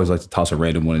because I always like to toss a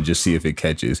random one and just see if it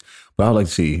catches. But I'd like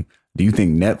to see, do you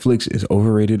think Netflix is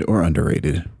overrated or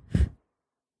underrated?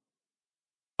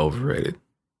 Overrated.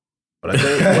 What I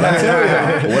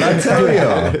tell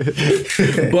y'all.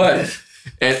 But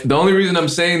the only reason I'm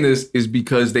saying this is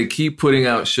because they keep putting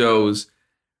out shows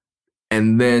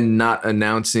and then not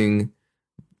announcing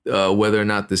whether or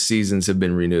not the seasons have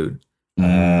been renewed.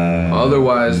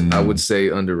 Otherwise, I would say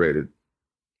underrated.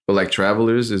 But like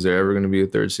Travelers, is there ever going to be a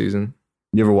third season?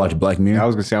 You ever watch Black Mirror? I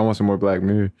was going to say, I want some more Black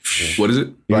Mirror. What is it?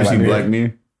 You ever seen Black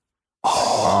Mirror?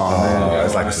 Oh,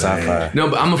 it's like a sci-fi. No,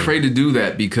 but I'm afraid to do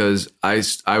that because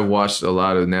I watched a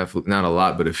lot of Netflix, not a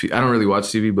lot, but I don't really watch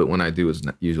TV, but when I do, it's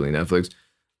usually Netflix.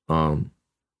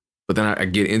 But then I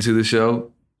get into the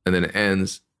show and then it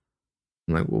ends.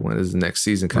 I'm like, well, when is the next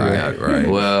season coming out? Right.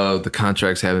 Well, the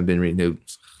contracts haven't been renewed.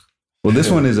 Well,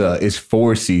 this one is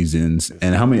 4 seasons,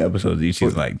 and how many episodes each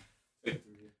is like?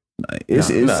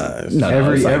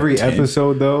 Every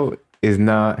episode though has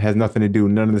nothing to do,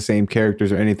 none of the same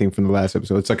characters or anything from the last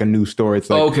episode. It's like a new story.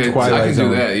 It's like Twilight I can Zone.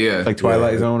 do that. Yeah, It's like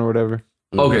Twilight Zone or whatever.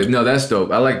 Okay, no, that's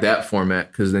dope. I like that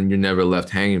format because then you're never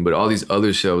left hanging. But all these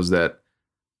other shows that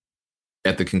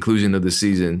at the conclusion of the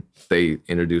season they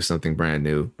introduce something brand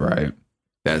new. Right.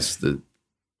 They're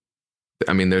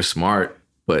smart,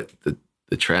 but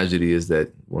the tragedy is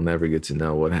that we'll never get to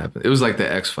know what happened. It was like the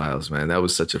X-Files, man. That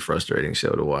was such a frustrating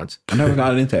show to watch. I never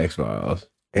got into X-Files.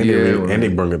 And they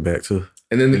bring it back too.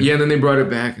 And then then they brought it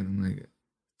back, and I'm like,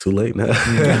 too late now.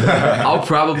 I'll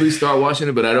probably start watching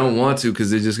it, but I don't want to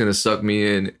because they're just gonna suck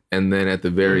me in. And then at the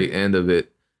very end of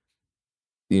it,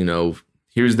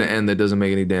 here's the end that doesn't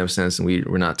make any damn sense, and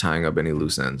we're not tying up any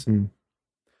loose ends.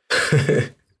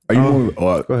 Are you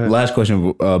more? Go ahead. Last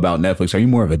question about Netflix. Are you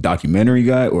more of a documentary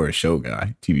guy or a show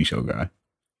guy, TV show guy?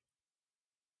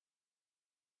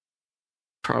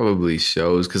 Probably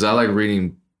shows because I like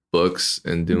reading books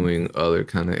and doing other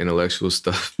kind of intellectual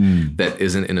stuff that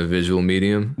isn't in a visual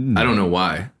medium. I don't know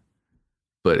why,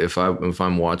 but if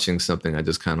I'm watching something, I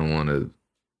just kind of want to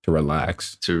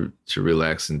relax, to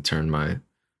relax and turn my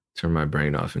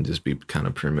brain off and just be kind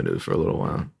of primitive for a little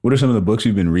while. What are some of the books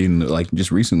you've been reading, like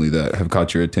just recently, that have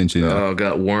caught your attention? I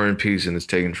got War and Peace, and it's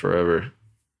taken forever.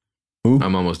 Who?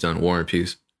 I'm almost done. War and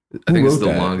Peace. I think it's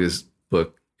the longest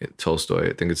book.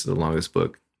 Tolstoy. I think it's the longest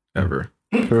book ever.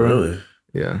 Really?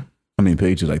 Yeah. How many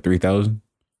pages? Like 3,000?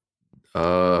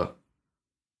 I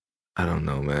don't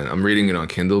know, man. I'm reading it on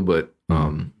Kindle, but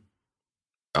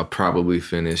I'll probably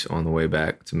finish on the way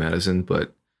back to Madison,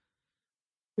 but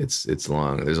it's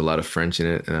long. There's a lot of French in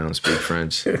it, and I don't speak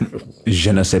French.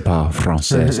 Je ne sais pas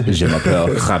français. Je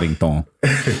m'appelle Harrington.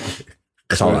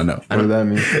 That's all I know. What does that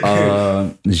mean?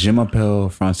 Je m'appelle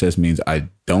français means I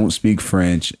don't speak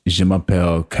French. Je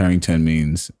m'appelle Carrington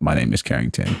means my name is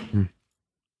Carrington.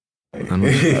 I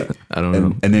don't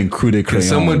know. And then Crew de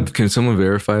Crayon. Can someone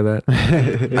verify that?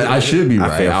 I should be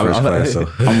right. failed first class, so.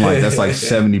 I'm like, that's like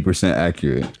 70%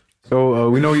 accurate. So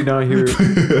we know you're down here.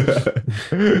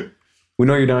 We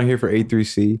know you're down here for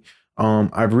A3C.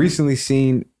 I've recently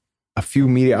seen a few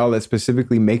media outlets,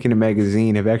 specifically Making a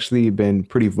Magazine, have actually been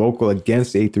pretty vocal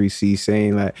against A3C,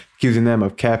 saying that, accusing them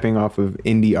of capping off of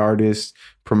indie artists,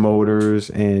 promoters,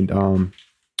 and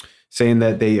saying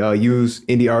that they use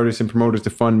indie artists and promoters to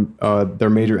fund their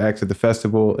major acts at the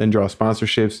festival and draw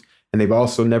sponsorships. And they've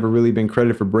also never really been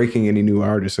credited for breaking any new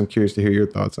artists. I'm curious to hear your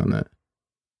thoughts on that.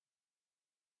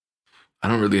 I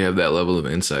don't really have that level of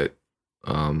insight.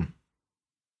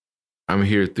 I'm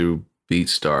here through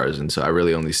BeatStars, and so I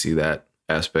really only see that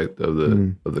aspect of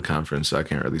the conference. So I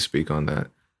can't really speak on that.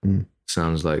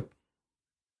 Sounds like,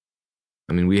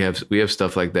 I mean, we have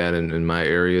stuff like that in my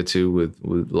area too, with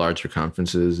larger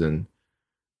conferences, and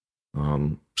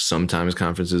sometimes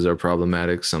conferences are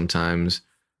problematic. Sometimes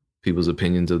people's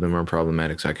opinions of them are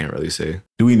problematic. So I can't really say.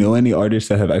 Do we know any artists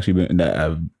that have actually been that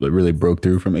have really broke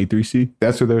through from A3C?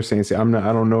 That's what they're saying.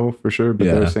 I don't know for sure, but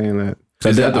they're saying that.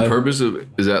 Is that the purpose of?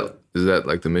 Is that Is that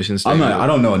like the mission statement? I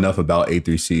don't know enough about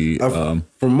A3C.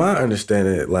 From my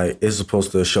understanding, like it's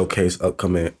supposed to showcase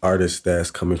upcoming artists that's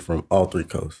coming from all three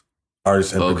coasts,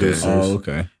 artists and producers. Oh,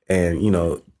 okay. And, you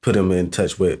know, put them in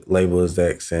touch with label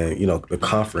execs, and, you know, the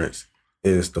conference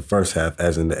is the first half,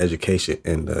 as in the education,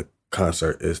 and the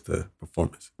concert is the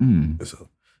performance. So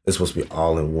it's supposed to be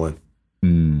all in one. You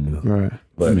know? Right.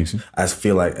 But that makes sense. I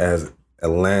feel like as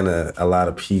Atlanta, a lot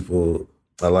of people,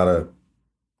 a lot of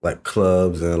like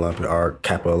clubs and a lot of people are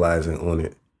capitalizing on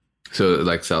it. So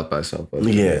like South by Southwest.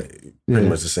 Yeah, pretty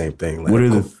much the same thing. Like, What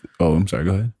are I'm sorry,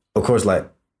 go ahead. of course, like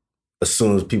as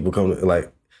soon as people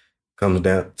come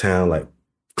downtown, like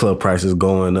club prices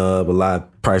going up, a lot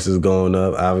of prices going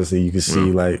up. Obviously, you can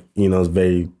see like, you know, it's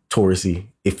very touristy.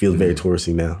 It feels very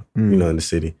touristy now, you know, in the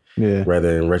city. Yeah.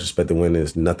 Rather in retrospect, when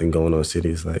there's nothing going on in the city,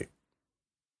 it's like, it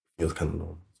feels kind of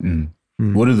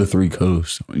normal. What are the three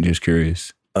coasts? I'm just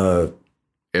curious.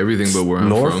 Everything but where I'm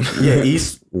North, from. yeah,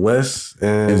 east, west,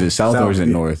 and Is it south or is it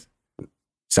yeah. north?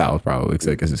 South, probably,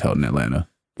 because it's held in Atlanta.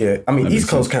 Yeah, I mean, That East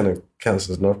makes Coast kind of counts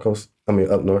as North Coast. I mean,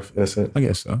 up north in a sense. I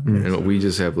guess so. And we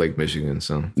just have Lake Michigan,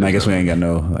 so. And I guess we ain't got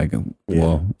no, like,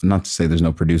 well, not to say there's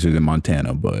no producers in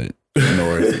Montana, but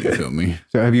north, you feel me?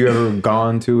 So have you ever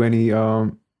gone to any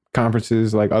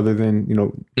conferences, like other than, you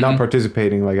know, not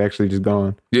participating, like actually just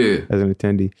gone Yeah. as an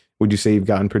attendee? Would you say you've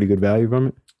gotten pretty good value from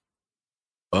it?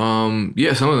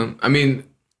 Yeah, some of them. I mean,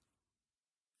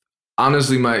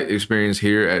 honestly, my experience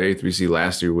here at A3C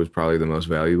last year was probably the most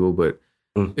valuable, but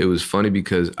it was funny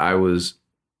because I was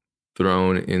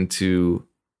thrown into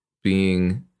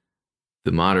being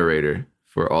the moderator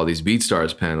for all these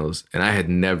BeatStars panels, and I had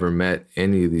never met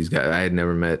any of these guys. I had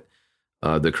never met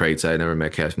the Crates. I had never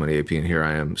met Cash Money AP, and here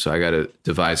I am. So I got to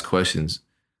devise questions.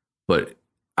 But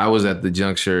I was at the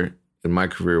juncture in my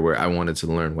career where I wanted to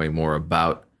learn way more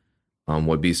about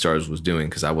what BeatStars was doing,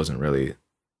 because I wasn't really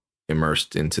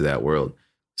immersed into that world.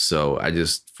 So I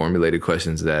just formulated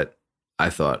questions that I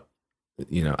thought,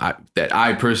 you know, that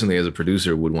I personally as a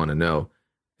producer would want to know.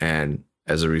 And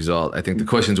as a result, I think the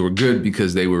questions were good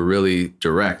because they were really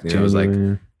direct. You know, it was like,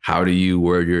 how do you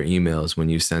word your emails when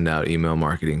you send out email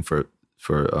marketing for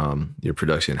your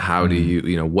production? How do you,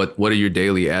 you know, what are your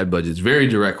daily ad budgets? Very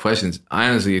direct questions. I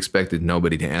honestly expected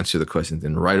nobody to answer the questions,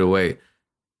 and right away,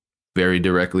 very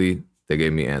directly, they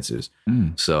gave me answers.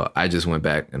 So I just went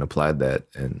back and applied that,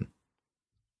 and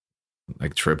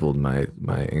like tripled my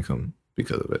income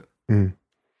because of it.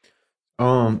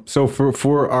 So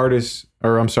for artists,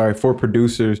 or I'm sorry, for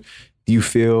producers, do you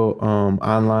feel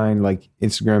online, like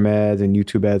Instagram ads and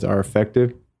YouTube ads, are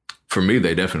effective? For me,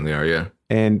 they definitely are, yeah.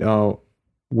 And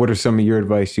what are some of your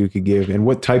advice you could give? And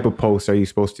what type of posts are you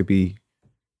supposed to be?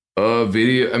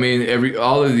 Video. I mean,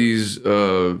 all of these.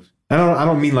 I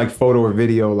don't mean like photo or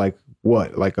video. Like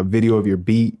what? Like a video of your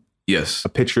beat? Yes. A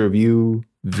picture of you?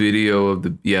 Video of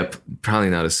probably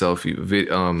not a selfie.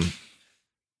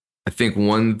 I think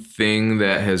one thing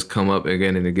that has come up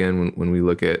again and again when we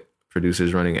look at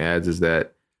producers running ads is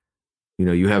that, you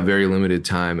know, you have very limited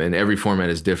time, and every format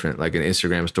is different. Like an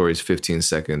Instagram story is 15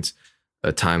 seconds,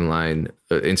 a timeline,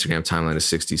 Instagram timeline is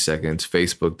 60 seconds.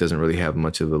 Facebook doesn't really have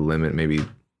much of a limit. Maybe,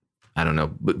 I don't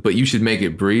know, but you should make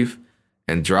it brief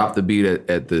and drop the beat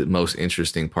at the most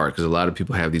interesting part, because a lot of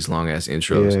people have these long ass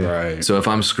intros. Yeah. Right. So if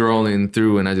I'm scrolling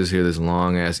through and I just hear this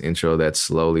long ass intro that's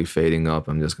slowly fading up,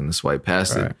 I'm just gonna swipe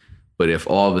past it. But if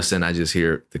all of a sudden I just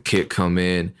hear the kick come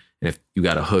in, and if you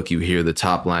got a hook, you hear the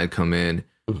top line come in,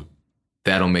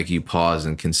 that'll make you pause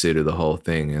and consider the whole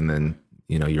thing. And then,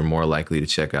 you know, you're more likely to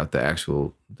check out the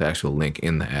actual link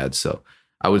in the ad. So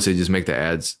I would say just make the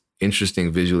ads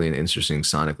interesting visually and interesting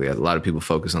sonically. A lot of people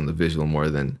focus on the visual more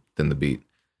than the beat.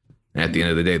 And at the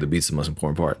end of the day, the beat's the most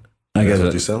important part. I guess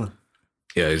what you're selling.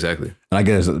 Yeah, exactly. And I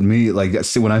guess me, like,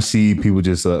 when I see people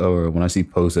just, or when I see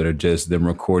posts that are just them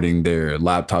recording their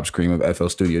laptop screen of FL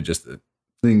Studio, just the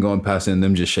thing going past it and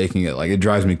them just shaking it, like, it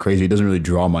drives me crazy. It doesn't really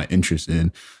draw my interest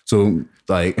in. So,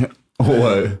 like,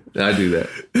 what? I do that.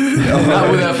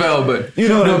 Not with FL, but you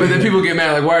know, but then people get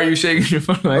mad, like, why are you shaking your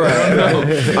phone? Like, I don't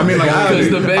know. I mean, like,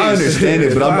 I understand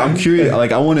it, but I'm curious.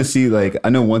 Like, I want to see, like,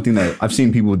 I know one thing that I've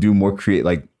seen people do more creative,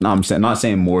 like, I'm not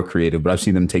saying more creative, but I've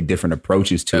seen them take different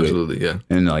approaches to it. Absolutely, yeah.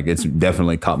 And like, it's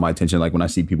definitely caught my attention. Like when I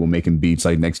see people making beats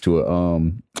like next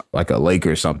to like a lake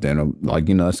or something, or like,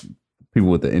 you know, that's people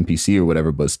with the MPC or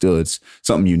whatever, but still it's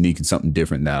something unique and something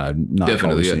different that I'm not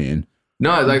always seeing.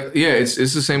 No, like, yeah, it's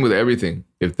the same with everything.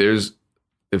 If there's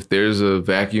a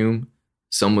vacuum,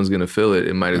 someone's gonna fill it.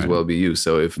 It might as well be you.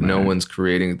 So if no one's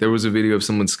creating, there was a video of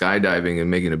someone skydiving and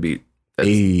making a beat.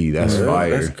 That's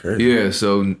fire. That's crazy. Yeah,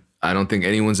 so I don't think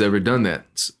anyone's ever done that,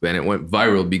 and it went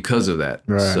viral because of that.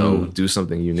 Right. So do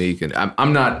something unique. And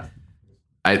I'm not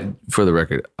For the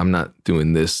record, I'm not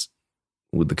doing this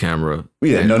with the camera.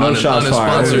 Yeah, no shots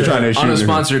fired. On a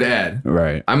sponsored ad.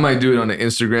 Right. I might do it on an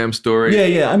Instagram story.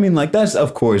 Yeah. I mean, like, that's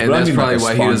of course. And but that's I mean, probably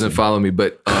like why he doesn't follow me.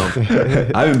 But I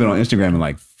haven't been on Instagram in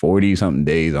like 40 something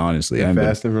days, honestly. I'm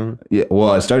fasting from it? Yeah.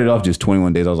 Well, I started off just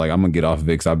 21 days. I was like, I'm gonna get off of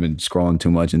it because I've been scrolling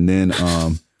too much. And then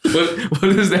what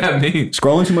does that mean?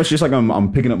 Scrolling too much, just like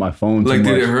I'm picking up my phone too much. Like,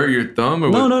 did it hurt your thumb?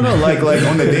 Or no. Like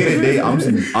on the day to day,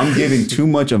 I'm giving too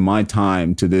much of my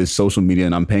time to this social media,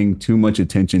 and I'm paying too much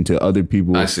attention to other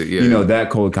people. I see. Yeah. You know,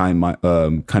 that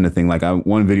kind of thing. Like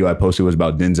one video I posted was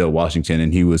about Denzel Washington,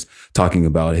 and he was talking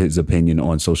about his opinion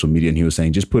on social media, and he was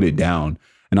saying, just put it down.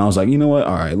 And I was like, you know what?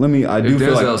 All right, I do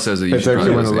feel like Denzel says it, that's actually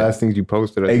one of the last things you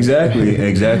posted. Exactly.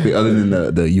 Other than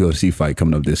the UFC fight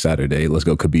coming up this Saturday, let's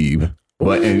go Khabib.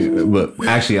 But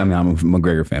actually, I mean, I'm a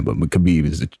McGregor fan, but Khabib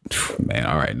is man.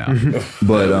 All right now,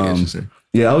 but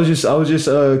yeah, I was just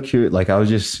curious. Like I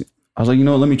was like, you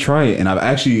know what, let me try it, and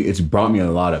it's brought me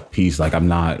a lot of peace. Like I'm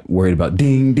not worried about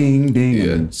ding, ding, ding,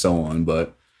 and so on.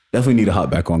 But definitely need to hop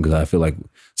back on because I feel like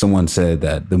someone said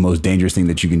that the most dangerous thing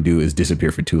that you can do is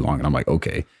disappear for too long, and I'm like,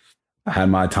 okay, I had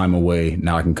my time away.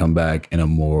 Now I can come back in a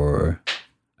more,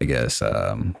 I guess,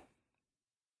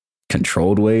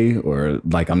 controlled way, or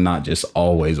like I'm not just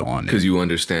always on it because you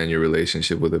understand your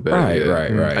relationship with it better.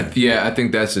 Right. I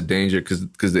think that's a danger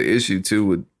because the issue too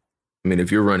with, I mean,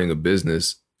 if you're running a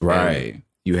business, right,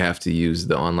 you have to use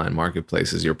the online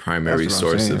marketplace as your primary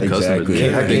source of customers.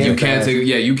 Exactly.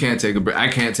 You can't take a break. I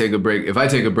can't take a break. If I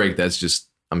take a break, that's just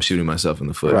I'm shooting myself in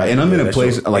the foot. Right, and I'm in a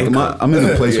place like I'm in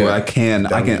a place where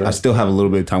I still have a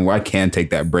little bit of time where I can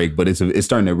take that break, but it's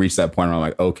starting to reach that point where I'm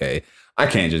like, okay, I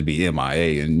can't just be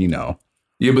MIA and, you know.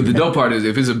 Yeah, but the dope part is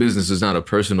if it's a business, it's not a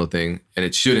personal thing, and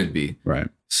it shouldn't be. Right.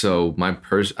 So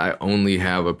I only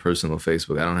have a personal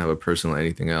Facebook. I don't have a personal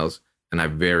anything else, and I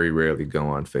very rarely go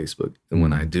on Facebook. And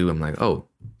when I do, I'm like, oh,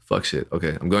 fuck shit.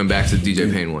 Okay, I'm going back to the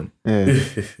DJ Payne one. Yeah.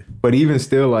 But even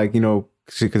still, like, you know,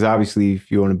 because obviously if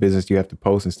you own a business, you have to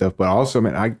post and stuff. But also,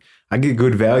 man, I get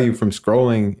good value from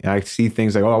scrolling. I see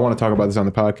things like, oh, I want to talk about this on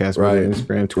the podcast, right?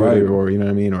 Instagram, Twitter, or you know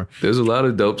what I mean? Or there's a lot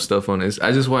of dope stuff on this.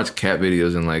 I just watch cat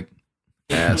videos and like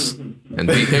ass and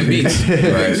beats.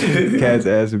 Right. Cats,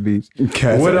 ass, and beats.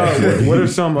 What are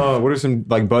some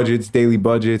like budgets, daily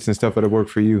budgets and stuff that have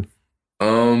worked for you?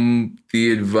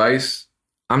 The advice,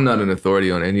 I'm not an authority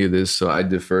on any of this, so I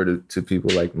defer to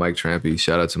people like Mike Trampy.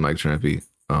 Shout out to Mike Trampy.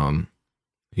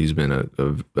 He's been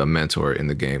a mentor in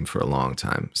the game for a long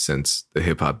time, since the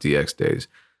Hip Hop DX days.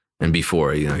 And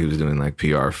before, you know, he was doing like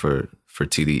PR for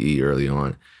TDE early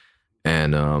on.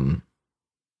 And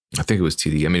I think it was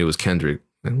TDE. I mean, it was Kendrick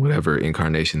and whatever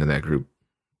incarnation of that group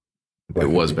it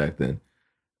was back then.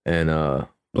 And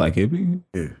Black Hippie?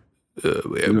 Yeah.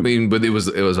 I mean, but it was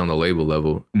on the label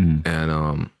level.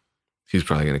 And he's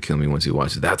probably going to kill me once he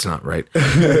watches. That's not right.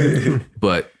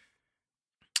 But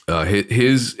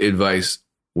his advice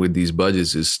with these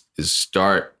budgets is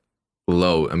start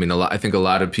low. I mean, I think a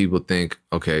lot of people think,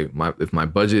 okay, if my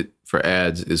budget for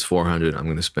ads is $400, I'm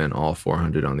going to spend all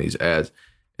 $400 on these ads.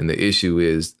 And the issue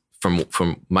is, from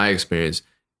my experience,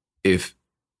 if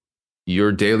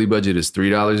your daily budget is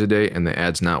 $3 a day and the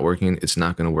ad's not working, it's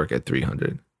not going to work at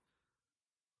 $300.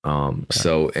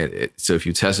 So if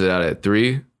you test it out at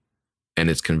 $3 and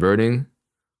it's converting,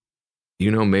 you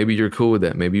know, maybe you're cool with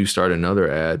that. Maybe you start another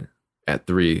ad at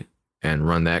 $3 and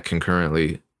run that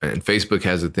concurrently. And Facebook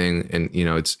has a thing, and you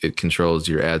know, it controls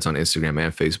your ads on Instagram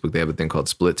and Facebook. They have a thing called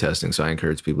split testing. So I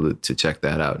encourage people to check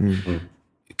that out,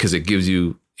 because it gives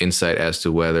you insight as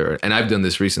to whether, and I've done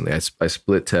this recently. I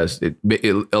split test. It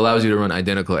allows you to run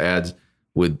identical ads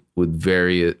with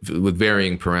varying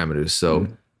parameters. So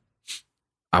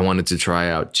I wanted to try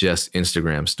out just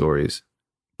Instagram stories,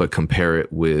 but compare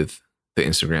it with the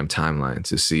Instagram timeline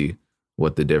to see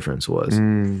what the difference was.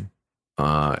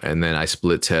 And then I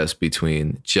split test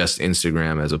between just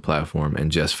Instagram as a platform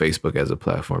and just Facebook as a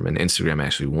platform. And Instagram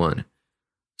actually won.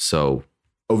 So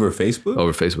over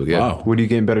Facebook? Yeah. Wow. What are you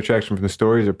getting better traction from, the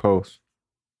stories or posts?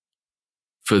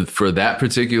 For that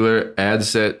particular ad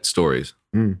set, stories.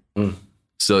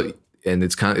 So, and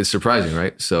it's surprising,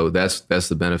 right? So that's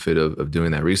the benefit of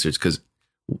doing that research, because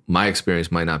my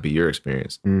experience might not be your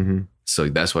experience. So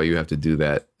that's why you have to do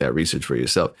that research for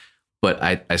yourself. But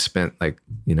I spent like,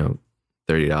 you know,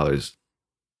 $30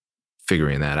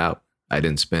 figuring that out. I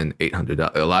didn't spend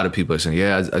 $800. A lot of people are saying,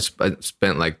 yeah, I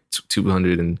spent like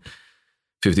 $250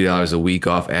 a week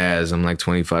off ads. I'm like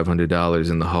 $2,500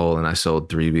 in the hole, and I sold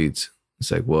 3 beats.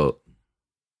 It's like, well,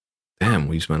 damn,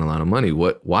 we spent a lot of money.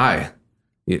 Why?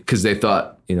 Because they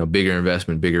thought, you know, bigger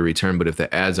investment, bigger return. But if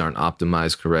the ads aren't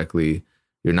optimized correctly,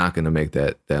 you're not going to make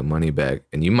that money back.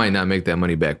 And you might not make that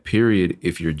money back, period,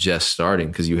 if you're just starting,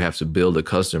 because you have to build a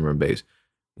customer base.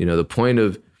 You know, the point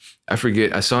of, I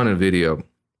forget, I saw in a video,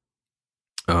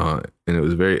 and it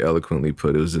was very eloquently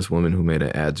put. It was this woman who made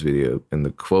an ads video, and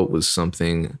the quote was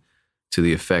something to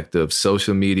the effect of,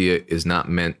 social media is not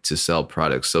meant to sell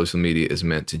products. Social media is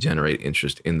meant to generate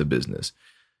interest in the business.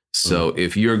 So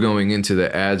if you're going into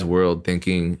the ads world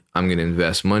thinking I'm going to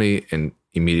invest money and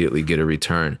immediately get a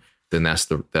return, then that's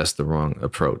the wrong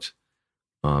approach.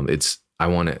 I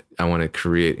want to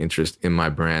create interest in my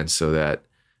brand so that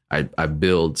I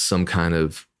build some kind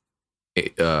of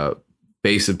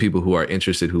base of people who are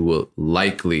interested, who will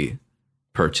likely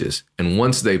purchase. And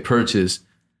once they purchase,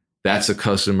 that's a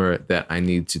customer that I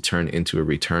need to turn into a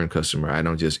return customer. I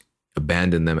don't just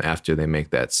abandon them after they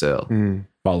make that sale.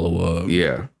 Follow up.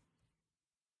 Yeah.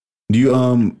 Do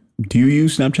you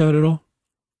use Snapchat at all?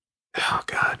 Oh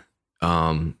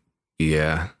God.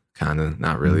 Yeah, kind of.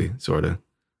 Not really. Sort of.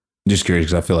 Just curious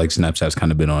because I feel like Snapchat's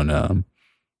kind of been on,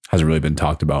 hasn't really been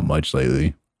talked about much lately.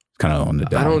 It's kind of on the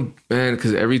down. I don't, man,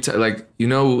 because every time, like, you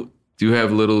know, do you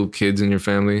have little kids in your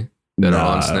family that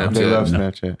are on Snapchat? They love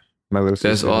Snapchat. My little sister.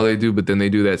 That's all they do, but then they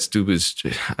do that stupid,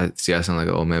 I sound like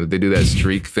an old man, but they do that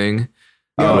streak thing.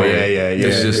 Oh, yeah.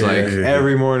 It's just like,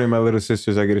 every morning, my little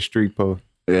sisters, I get a streak post.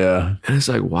 Yeah. And it's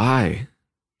like, why?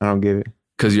 I don't get it.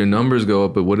 Because your numbers go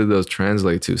up, but what do those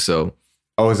translate to? So,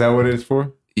 oh, is that what it is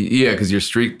for? Yeah, because your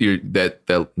streak,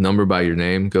 that number by your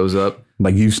name goes up.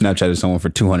 Like you Snapchatted someone for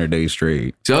 200 days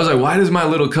straight. So I was like, why does my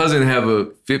little cousin have a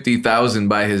 50,000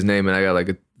 by his name and I got like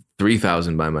a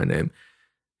 3,000 by my name?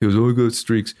 He was, oh, I got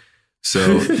streaks.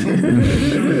 So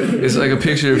it's like a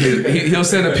picture of he'll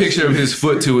send a picture of his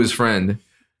foot to his friend,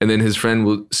 and then his friend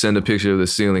will send a picture of the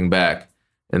ceiling back,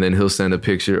 and then he'll send a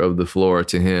picture of the floor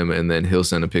to him, and then he'll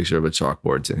send a picture of a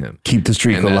chalkboard to him. Keep the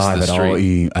streak alive by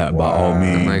all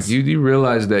means. I'm like, you do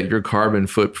realize that your carbon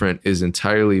footprint is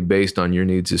entirely based on your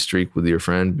need to streak with your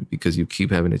friend because you keep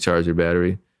having to charge your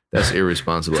battery? That's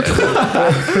irresponsible.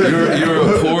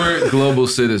 You're a poor global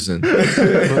citizen.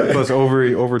 Plus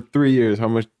over 3 years, how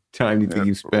much time do you think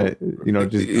you spent,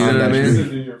 just you on know that what I mean?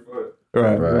 street?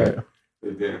 Right.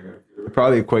 It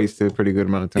probably equates to a pretty good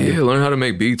amount of time. Yeah, learn how to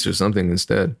make beats or something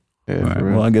instead. Yeah, right.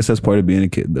 Well, I guess that's part of being a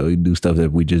kid, though. You do stuff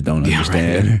that we just don't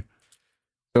understand. Right.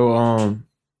 So,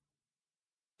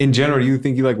 in general, do you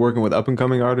think you like working with up and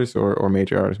coming artists or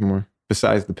major artists more,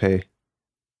 besides the pay?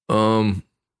 I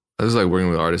just like working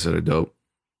with artists that are dope.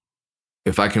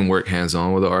 If I can work hands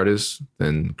on with an artist,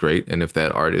 then great. And if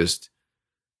that artist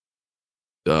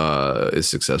is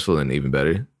successful, then even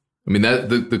better. I mean, that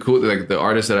the cool, like the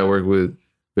artists that I work with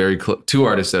two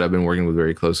artists that I've been working with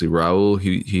very closely. Raul,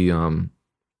 he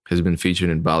has been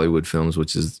featured in Bollywood films,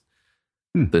 which is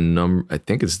I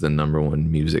think it's the number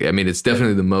one music. I mean, it's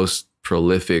definitely the most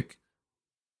prolific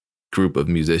group of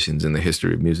musicians in the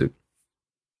history of music.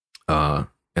 And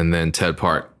then Ted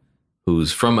Park,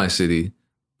 who's from my city,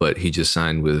 but he just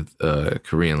signed with a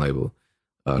Korean label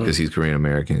because he's Korean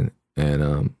American,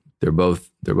 and they're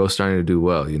both starting to do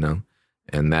well,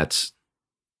 and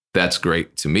that's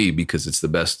great to me because it's the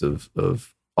best of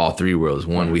all three worlds.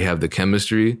 One, we have the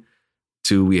chemistry.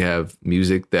 Two, we have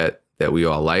music that we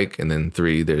all like, and then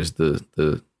three, there's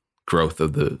the growth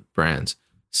of the brands.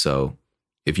 So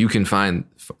if you can find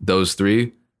those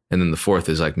three, and then the fourth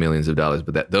is like millions of dollars,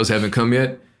 but those haven't come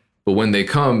yet. But when they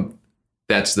come,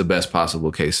 that's the best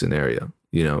possible case scenario.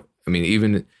 I mean,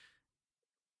 even,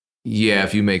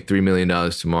 if you make $3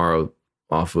 million tomorrow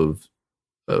off of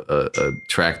a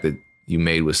track that you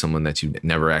made with someone that you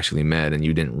never actually met and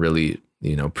you didn't really,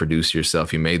 produce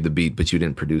yourself. You made the beat, but you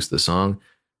didn't produce the song.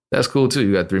 That's cool too.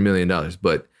 You got $3 million.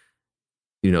 But,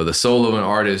 the soul of an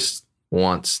artist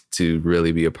wants to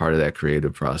really be a part of that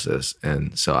creative process.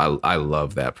 And so I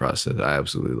love that process. I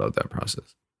absolutely love that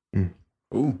process.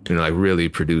 Ooh. Like really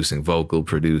producing, vocal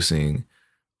producing,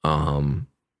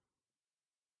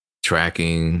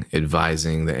 tracking,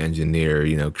 advising the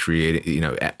engineer, creating,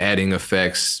 adding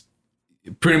effects,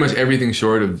 pretty much everything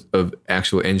short of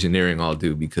actual engineering I'll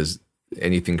do, because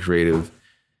anything creative,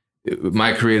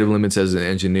 my creative limits as an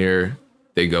engineer,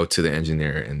 they go to the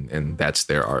engineer and that's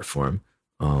their art form.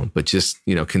 But just,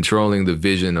 controlling the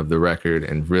vision of the record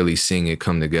and really seeing it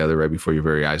come together right before your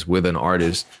very eyes with an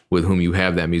artist with whom you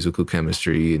have that musical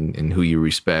chemistry and who you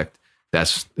respect,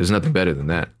 there's nothing better than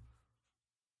that.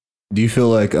 Do you feel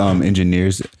like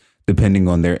engineers, depending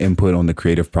on their input on the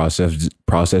creative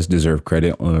process deserve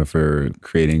credit for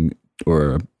creating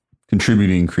or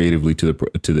contributing creatively to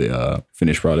the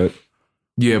finished product?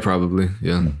 Yeah, probably.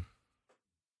 Yeah.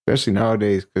 Especially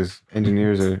nowadays, because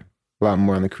engineers are a lot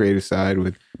more on the creative side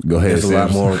with. Go ahead. There's a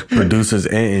lot more producers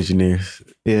and engineers.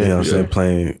 Yeah, you know what I'm saying,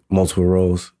 playing multiple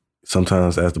roles.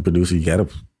 Sometimes as the producer, you got to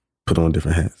put on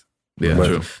different hats. Yeah, but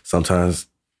true. sometimes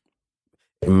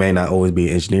it may not always be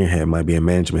an engineering hat. It might be a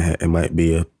management hat. It might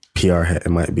be a PR hat.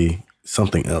 It might be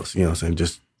something else. You know what I'm saying?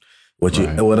 Just what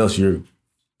else you're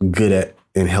good at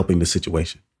in helping the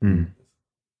situation. It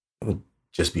would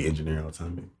just be engineering all the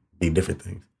time. It'd be different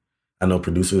things. I know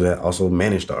producers that also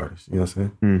manage the artists. You know what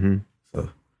I'm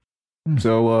saying?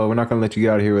 So we're not gonna let you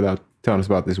get out of here without telling us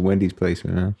about this Wendy's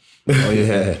placement, man. Oh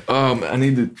yeah. I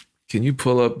need to. Can you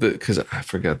pull up because I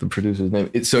forgot the producer's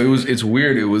name. It's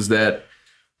weird. It was that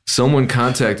someone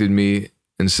contacted me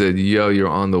and said, "Yo, you're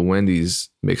on the Wendy's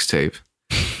mixtape."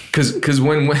 Because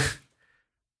when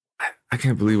I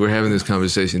can't believe we're having this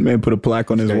conversation. Man put a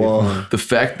plaque on his wall. The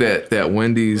fact that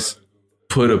Wendy's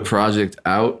put a project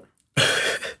out.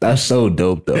 That's so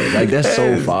dope though. Like that's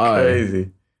so fire.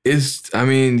 Crazy.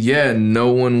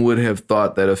 No one would have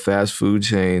thought that a fast food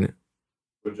chain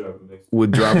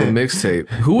would drop a mixtape.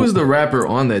 Who was the rapper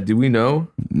on that? Do we know?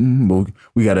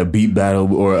 We got a beat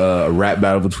battle or a rap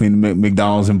battle between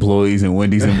McDonald's employees and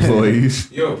Wendy's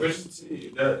employees. Yo,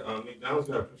 that McDonald's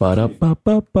got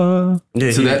Ba-da-ba-ba-ba.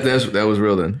 Yeah, So that was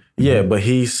real then. Yeah, but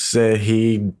he said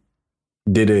he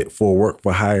did it for work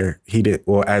for hire. He did,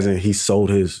 or as in he sold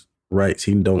his rights.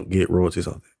 He don't get royalties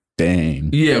on that. Dang.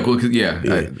 Yeah, well, yeah.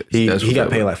 He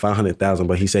got paid like $500,000,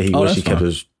 but he said he wish he kept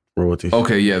his royalties.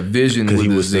 Okay, yeah, Vision because with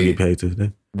he a would still Z. get paid to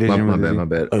today. My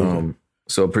bad. Oh,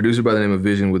 So a producer by the name of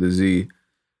Vision with a Z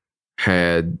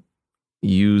had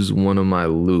used one of my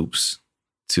loops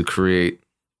to create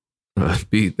a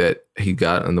beat that he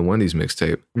got on the Wendy's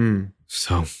mixtape.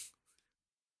 So,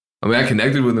 I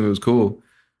connected with him. It was cool.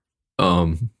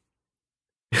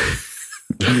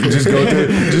 Just go through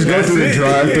the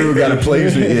drive-through. Got a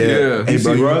place. Yeah. Hey,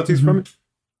 bro, royalties from it?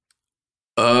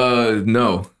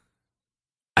 No.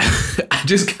 I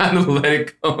just kind of let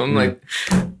it go. I'm like,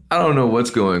 I don't know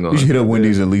what's going on. You should hit up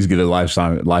Wendy's and at least get a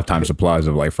lifetime supplies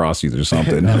of like Frosties or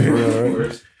something.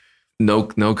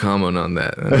 No comment on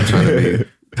that. I'm trying to be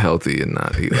healthy and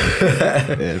not eat.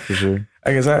 Yeah, for sure.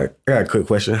 I guess I got a quick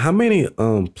question. How many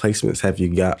placements have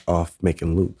you got off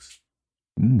making loops?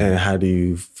 And how do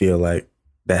you feel like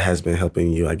that has been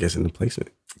helping you, I guess, in the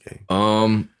placement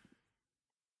game?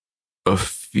 A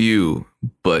few,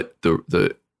 but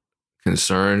the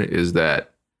concern is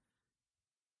that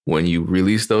when you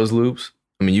release those loops,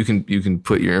 you can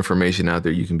put your information out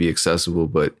there, you can be accessible,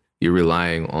 but you're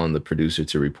relying on the producer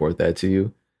to report that to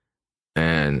you.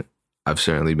 And I've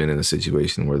certainly been in a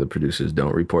situation where the producers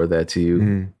don't report that to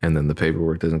you, and then the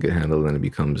paperwork doesn't get handled, and it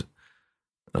becomes,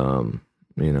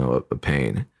 a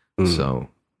pain. So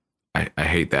I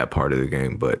hate that part of the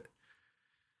game, but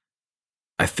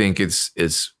I think it's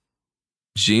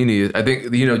genius. I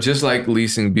think, just like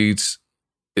leasing beats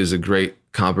is a great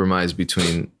compromise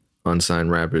between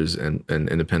unsigned rappers and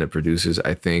independent producers.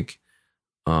 I think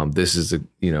this is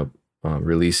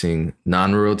releasing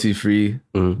non-royalty free,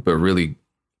 but really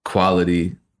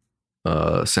quality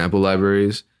sample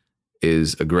libraries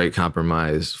is a great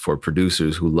compromise for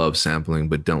producers who love sampling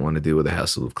but don't want to deal with the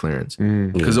hassle of clearance.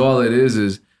 Because all it is,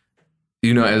 as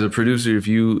a producer, if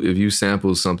you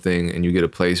sample something and you get a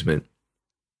placement,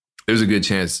 there's a good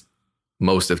chance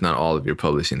most, if not all, of your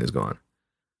publishing is gone.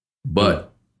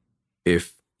 But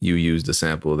if you use the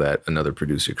sample that another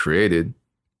producer created,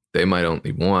 they might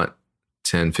only want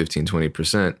 10, 15,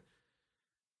 20%.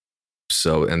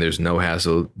 So, and there's no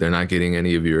hassle. They're not getting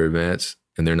any of your advance,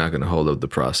 and they're not going to hold up the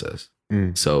process.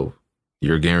 So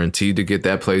you're guaranteed to get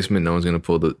that placement. No one's going to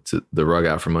pull the rug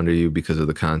out from under you because of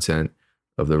the content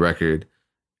of the record.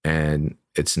 And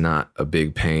it's not a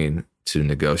big pain to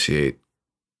negotiate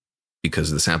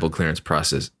because the sample clearance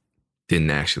process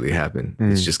didn't actually happen.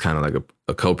 It's just kind of like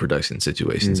a co-production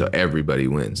situation. So everybody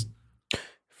wins.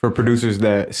 For producers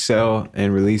that sell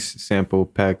and release sample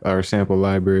pack or sample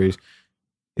libraries,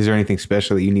 is there anything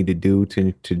special that you need to do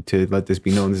to let this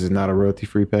be known this is not a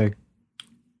royalty-free pack?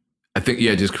 I think,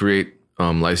 just create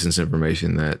license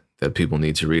information that people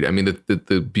need to read.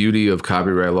 The beauty of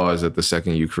copyright law is that the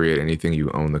second you create anything, you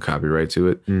own the copyright to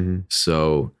it.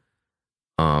 So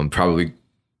probably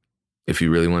if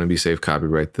you really want to be safe,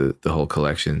 copyright the whole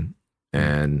collection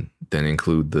and then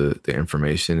include the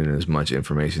information and as much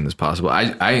information as possible.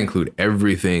 I include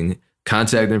everything,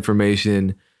 contact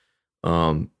information,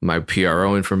 my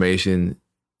PRO information,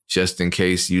 just in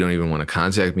case you don't even want to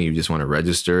contact me, you just want to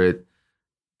register it.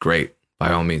 Great.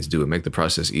 By all means, do it. Make the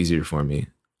process easier for me.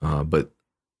 But,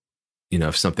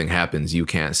 if something happens, you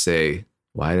can't say,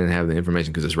 well, I didn't have the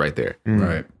information because it's right there.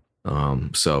 Right.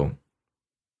 So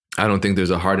I don't think there's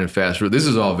a hard and fast rule. This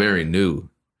is all very new.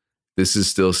 This is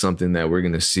still something that we're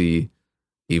going to see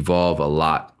evolve a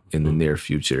lot in the near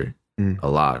future. A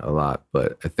lot.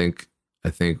 But I think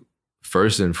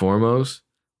first and foremost,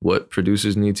 what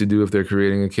producers need to do if they're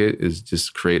creating a kit is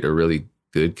just create a really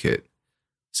good kit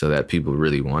so that people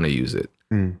really want to use it.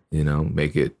 You know,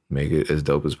 make it as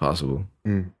dope as possible.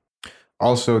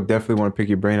 Also, definitely want to pick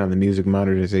your brain on the Music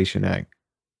Modernization Act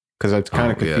because it's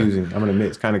kind of confusing. I'm gonna admit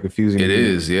it's kind of confusing. It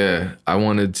is, yeah. I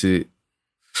wanted to.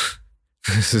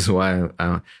 This is why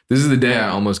this is the day I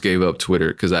almost gave up Twitter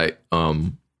because I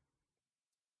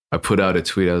put out a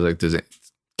tweet. I was like,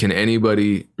 can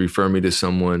anybody refer me to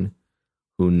someone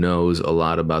who knows a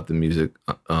lot about the Music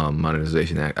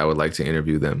Modernization Act? I would like to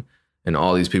interview them. And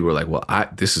all these people were like, well,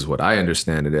 this is what I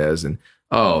understand it as. And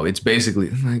it's basically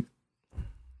I'm like,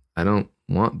 I don't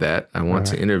want that. I want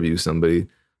to interview somebody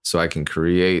so I can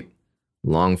create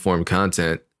long form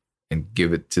content and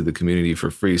give it to the community for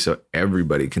free so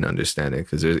everybody can understand it.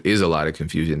 Because there is a lot of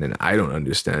confusion and I don't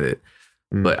understand it.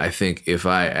 But I think if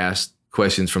I ask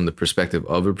questions from the perspective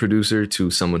of a producer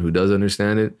to someone who does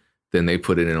understand it, then they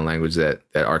put it in a language that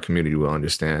our community will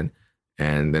understand.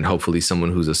 And then hopefully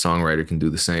someone who's a songwriter can do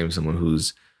the same. Someone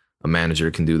who's a manager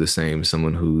can do the same.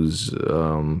 Someone who's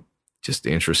just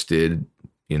interested,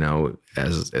 you know,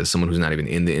 as someone who's not even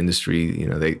in the industry, you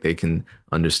know, they can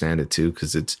understand it too.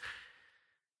 Cause it's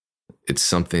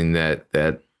something that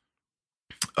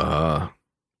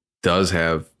does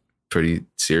have pretty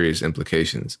serious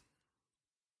implications.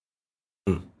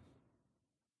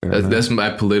 That's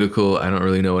my political, I don't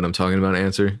really know what I'm talking about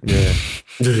answer. Yeah.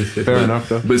 Fair enough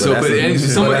though. But somebody,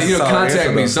 you know,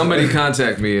 contact me. Somebody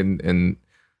contact me and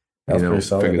that was you know, pretty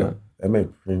solid. figure it out. That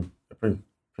made pretty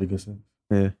good sense.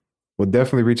 Yeah. Well,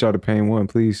 definitely reach out to Pain One,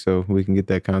 please, so we can get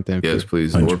that content. Yes,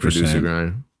 please. 100%. Or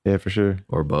Producergrind. Yeah, for sure.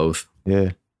 Or both.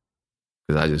 Yeah.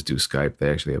 Because I just do Skype. They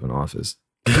actually have an office.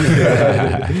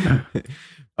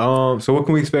 So what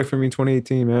can we expect from you in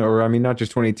 2018, man? Or I mean, not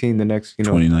just 2018, the next, you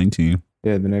know, 2019.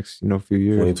 Yeah, the next, few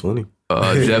years. 2020.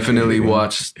 Definitely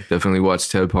watch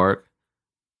Ted Park.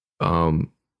 My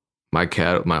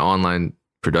online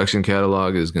production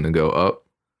catalog is going to go up.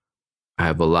 I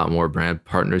have a lot more brand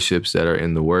partnerships that are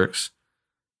in the works.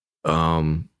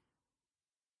 I'm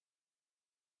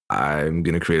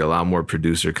going to create a lot more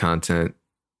producer content.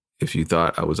 If you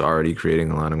thought I was already creating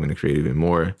a lot, I'm going to create even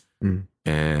more.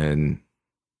 And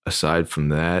aside from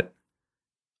that,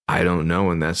 I don't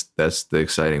know. And that's the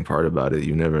exciting part about it.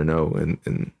 You never know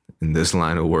in this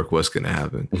line of work what's going to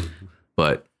happen.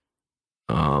 But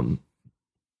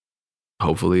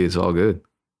hopefully it's all good.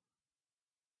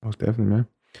 Most definitely, man.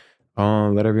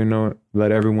 Let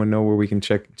everyone know where we can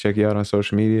check you out on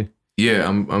social media. Yeah,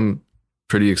 I'm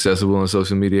pretty accessible on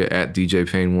social media at DJ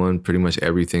Pain One, pretty much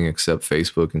everything except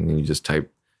Facebook, and then you just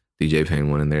type DJ Pain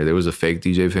One in there. There was a fake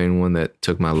DJ Pain One that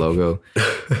took my logo,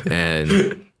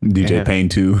 and DJ Pain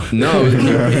 2. No,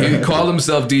 he called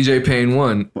himself DJ Pain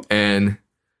 1, and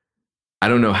I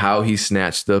don't know how he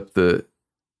snatched up the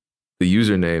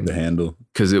username, the handle,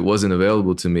 because it wasn't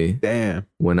available to me. Damn.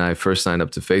 When I first signed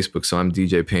up to Facebook. So I'm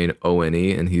DJ Pain ONE,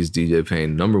 and he's DJ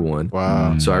Pain #1.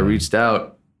 Wow. So I reached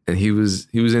out, and he was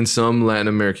in some Latin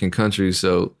American countries.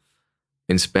 So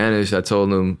in Spanish, I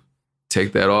told him,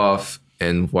 take that off,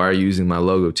 and why are you using my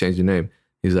logo? Change your name.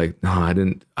 He's like, no, I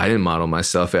didn't model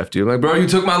myself after you. I'm like, bro, you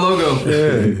took my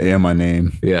logo. Yeah, my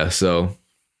name. Yeah, so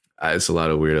it's a lot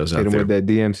of weirdos out there. With that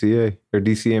DMCA or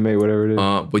DCMA, whatever it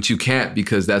is. But you can't,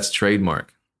 because that's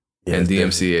trademark, and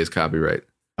DMCA is copyright.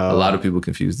 A lot of people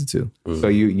confuse the two. So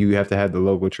you have to have the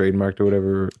logo trademarked or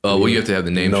whatever. Well, you have to have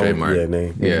the name trademarked. Yeah,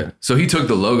 name. Yeah. So he took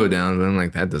the logo down, but I'm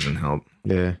like, that doesn't help.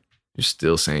 Yeah. You're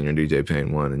still saying you're DJ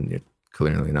Pain 1, and you're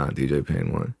clearly not DJ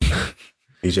Pain 1.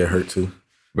 DJ Hurt too.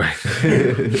 Right.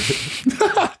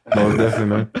 Most definitely,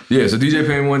 man. Yeah, so DJ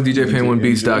Pain 1,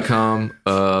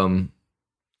 DJPain1beats.com,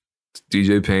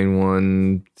 DJ Pain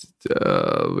 1,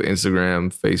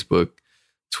 Instagram, Facebook,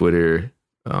 Twitter,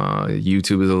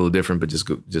 YouTube is a little different, but just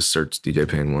search DJ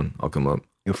Pain 1. I'll come up.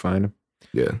 You'll find him.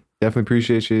 Yeah. Definitely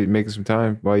appreciate you making some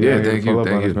time while you're here. Thank you,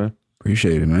 man.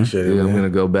 Appreciate it, man. I'm gonna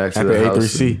go back to the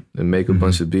house and make a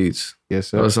bunch of beats. Yes,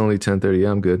 sir. Oh, it's only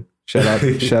 10:30. I'm good. Shout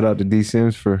out to D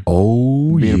Sims for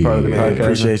being a part of the podcast.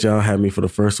 Appreciate y'all having me for the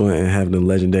first one and having the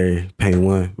legendary Pain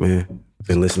One, man.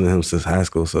 Been listening to him since high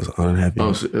school, so it's an honor to have you.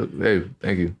 Oh, hey,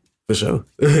 thank you. For sure.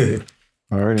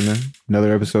 Alrighty, man.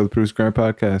 Another episode of the Producergrind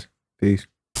Podcast. Peace.